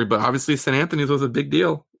basketball memory, but obviously St. Anthony's was a big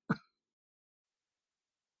deal.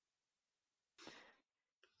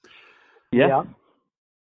 Yeah.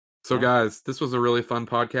 So guys, this was a really fun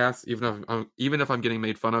podcast, even if I'm getting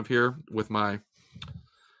made fun of here with my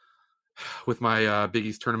Big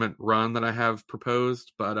East tournament run that I have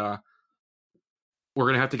proposed, but we're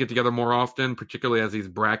going to have to get together more often, particularly as these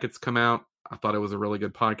brackets come out. I thought it was a really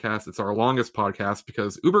good podcast. It's our longest podcast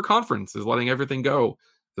because Uber Conference is letting everything go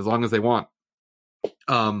as long as they want.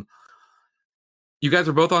 You guys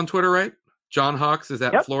are both on Twitter, right? John Hawks is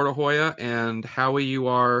at Florida Hoya, and Howie, you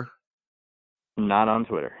are not on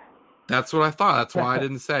Twitter. That's what I thought. That's why I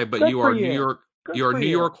didn't say. But you are New York. You are New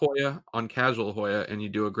York Hoya on Casual Hoya, and you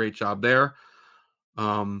do a great job there.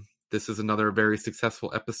 This is another very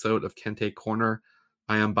successful episode of Kente Corner.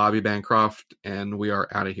 I am Bobby Bancroft, and we are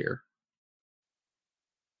out of here.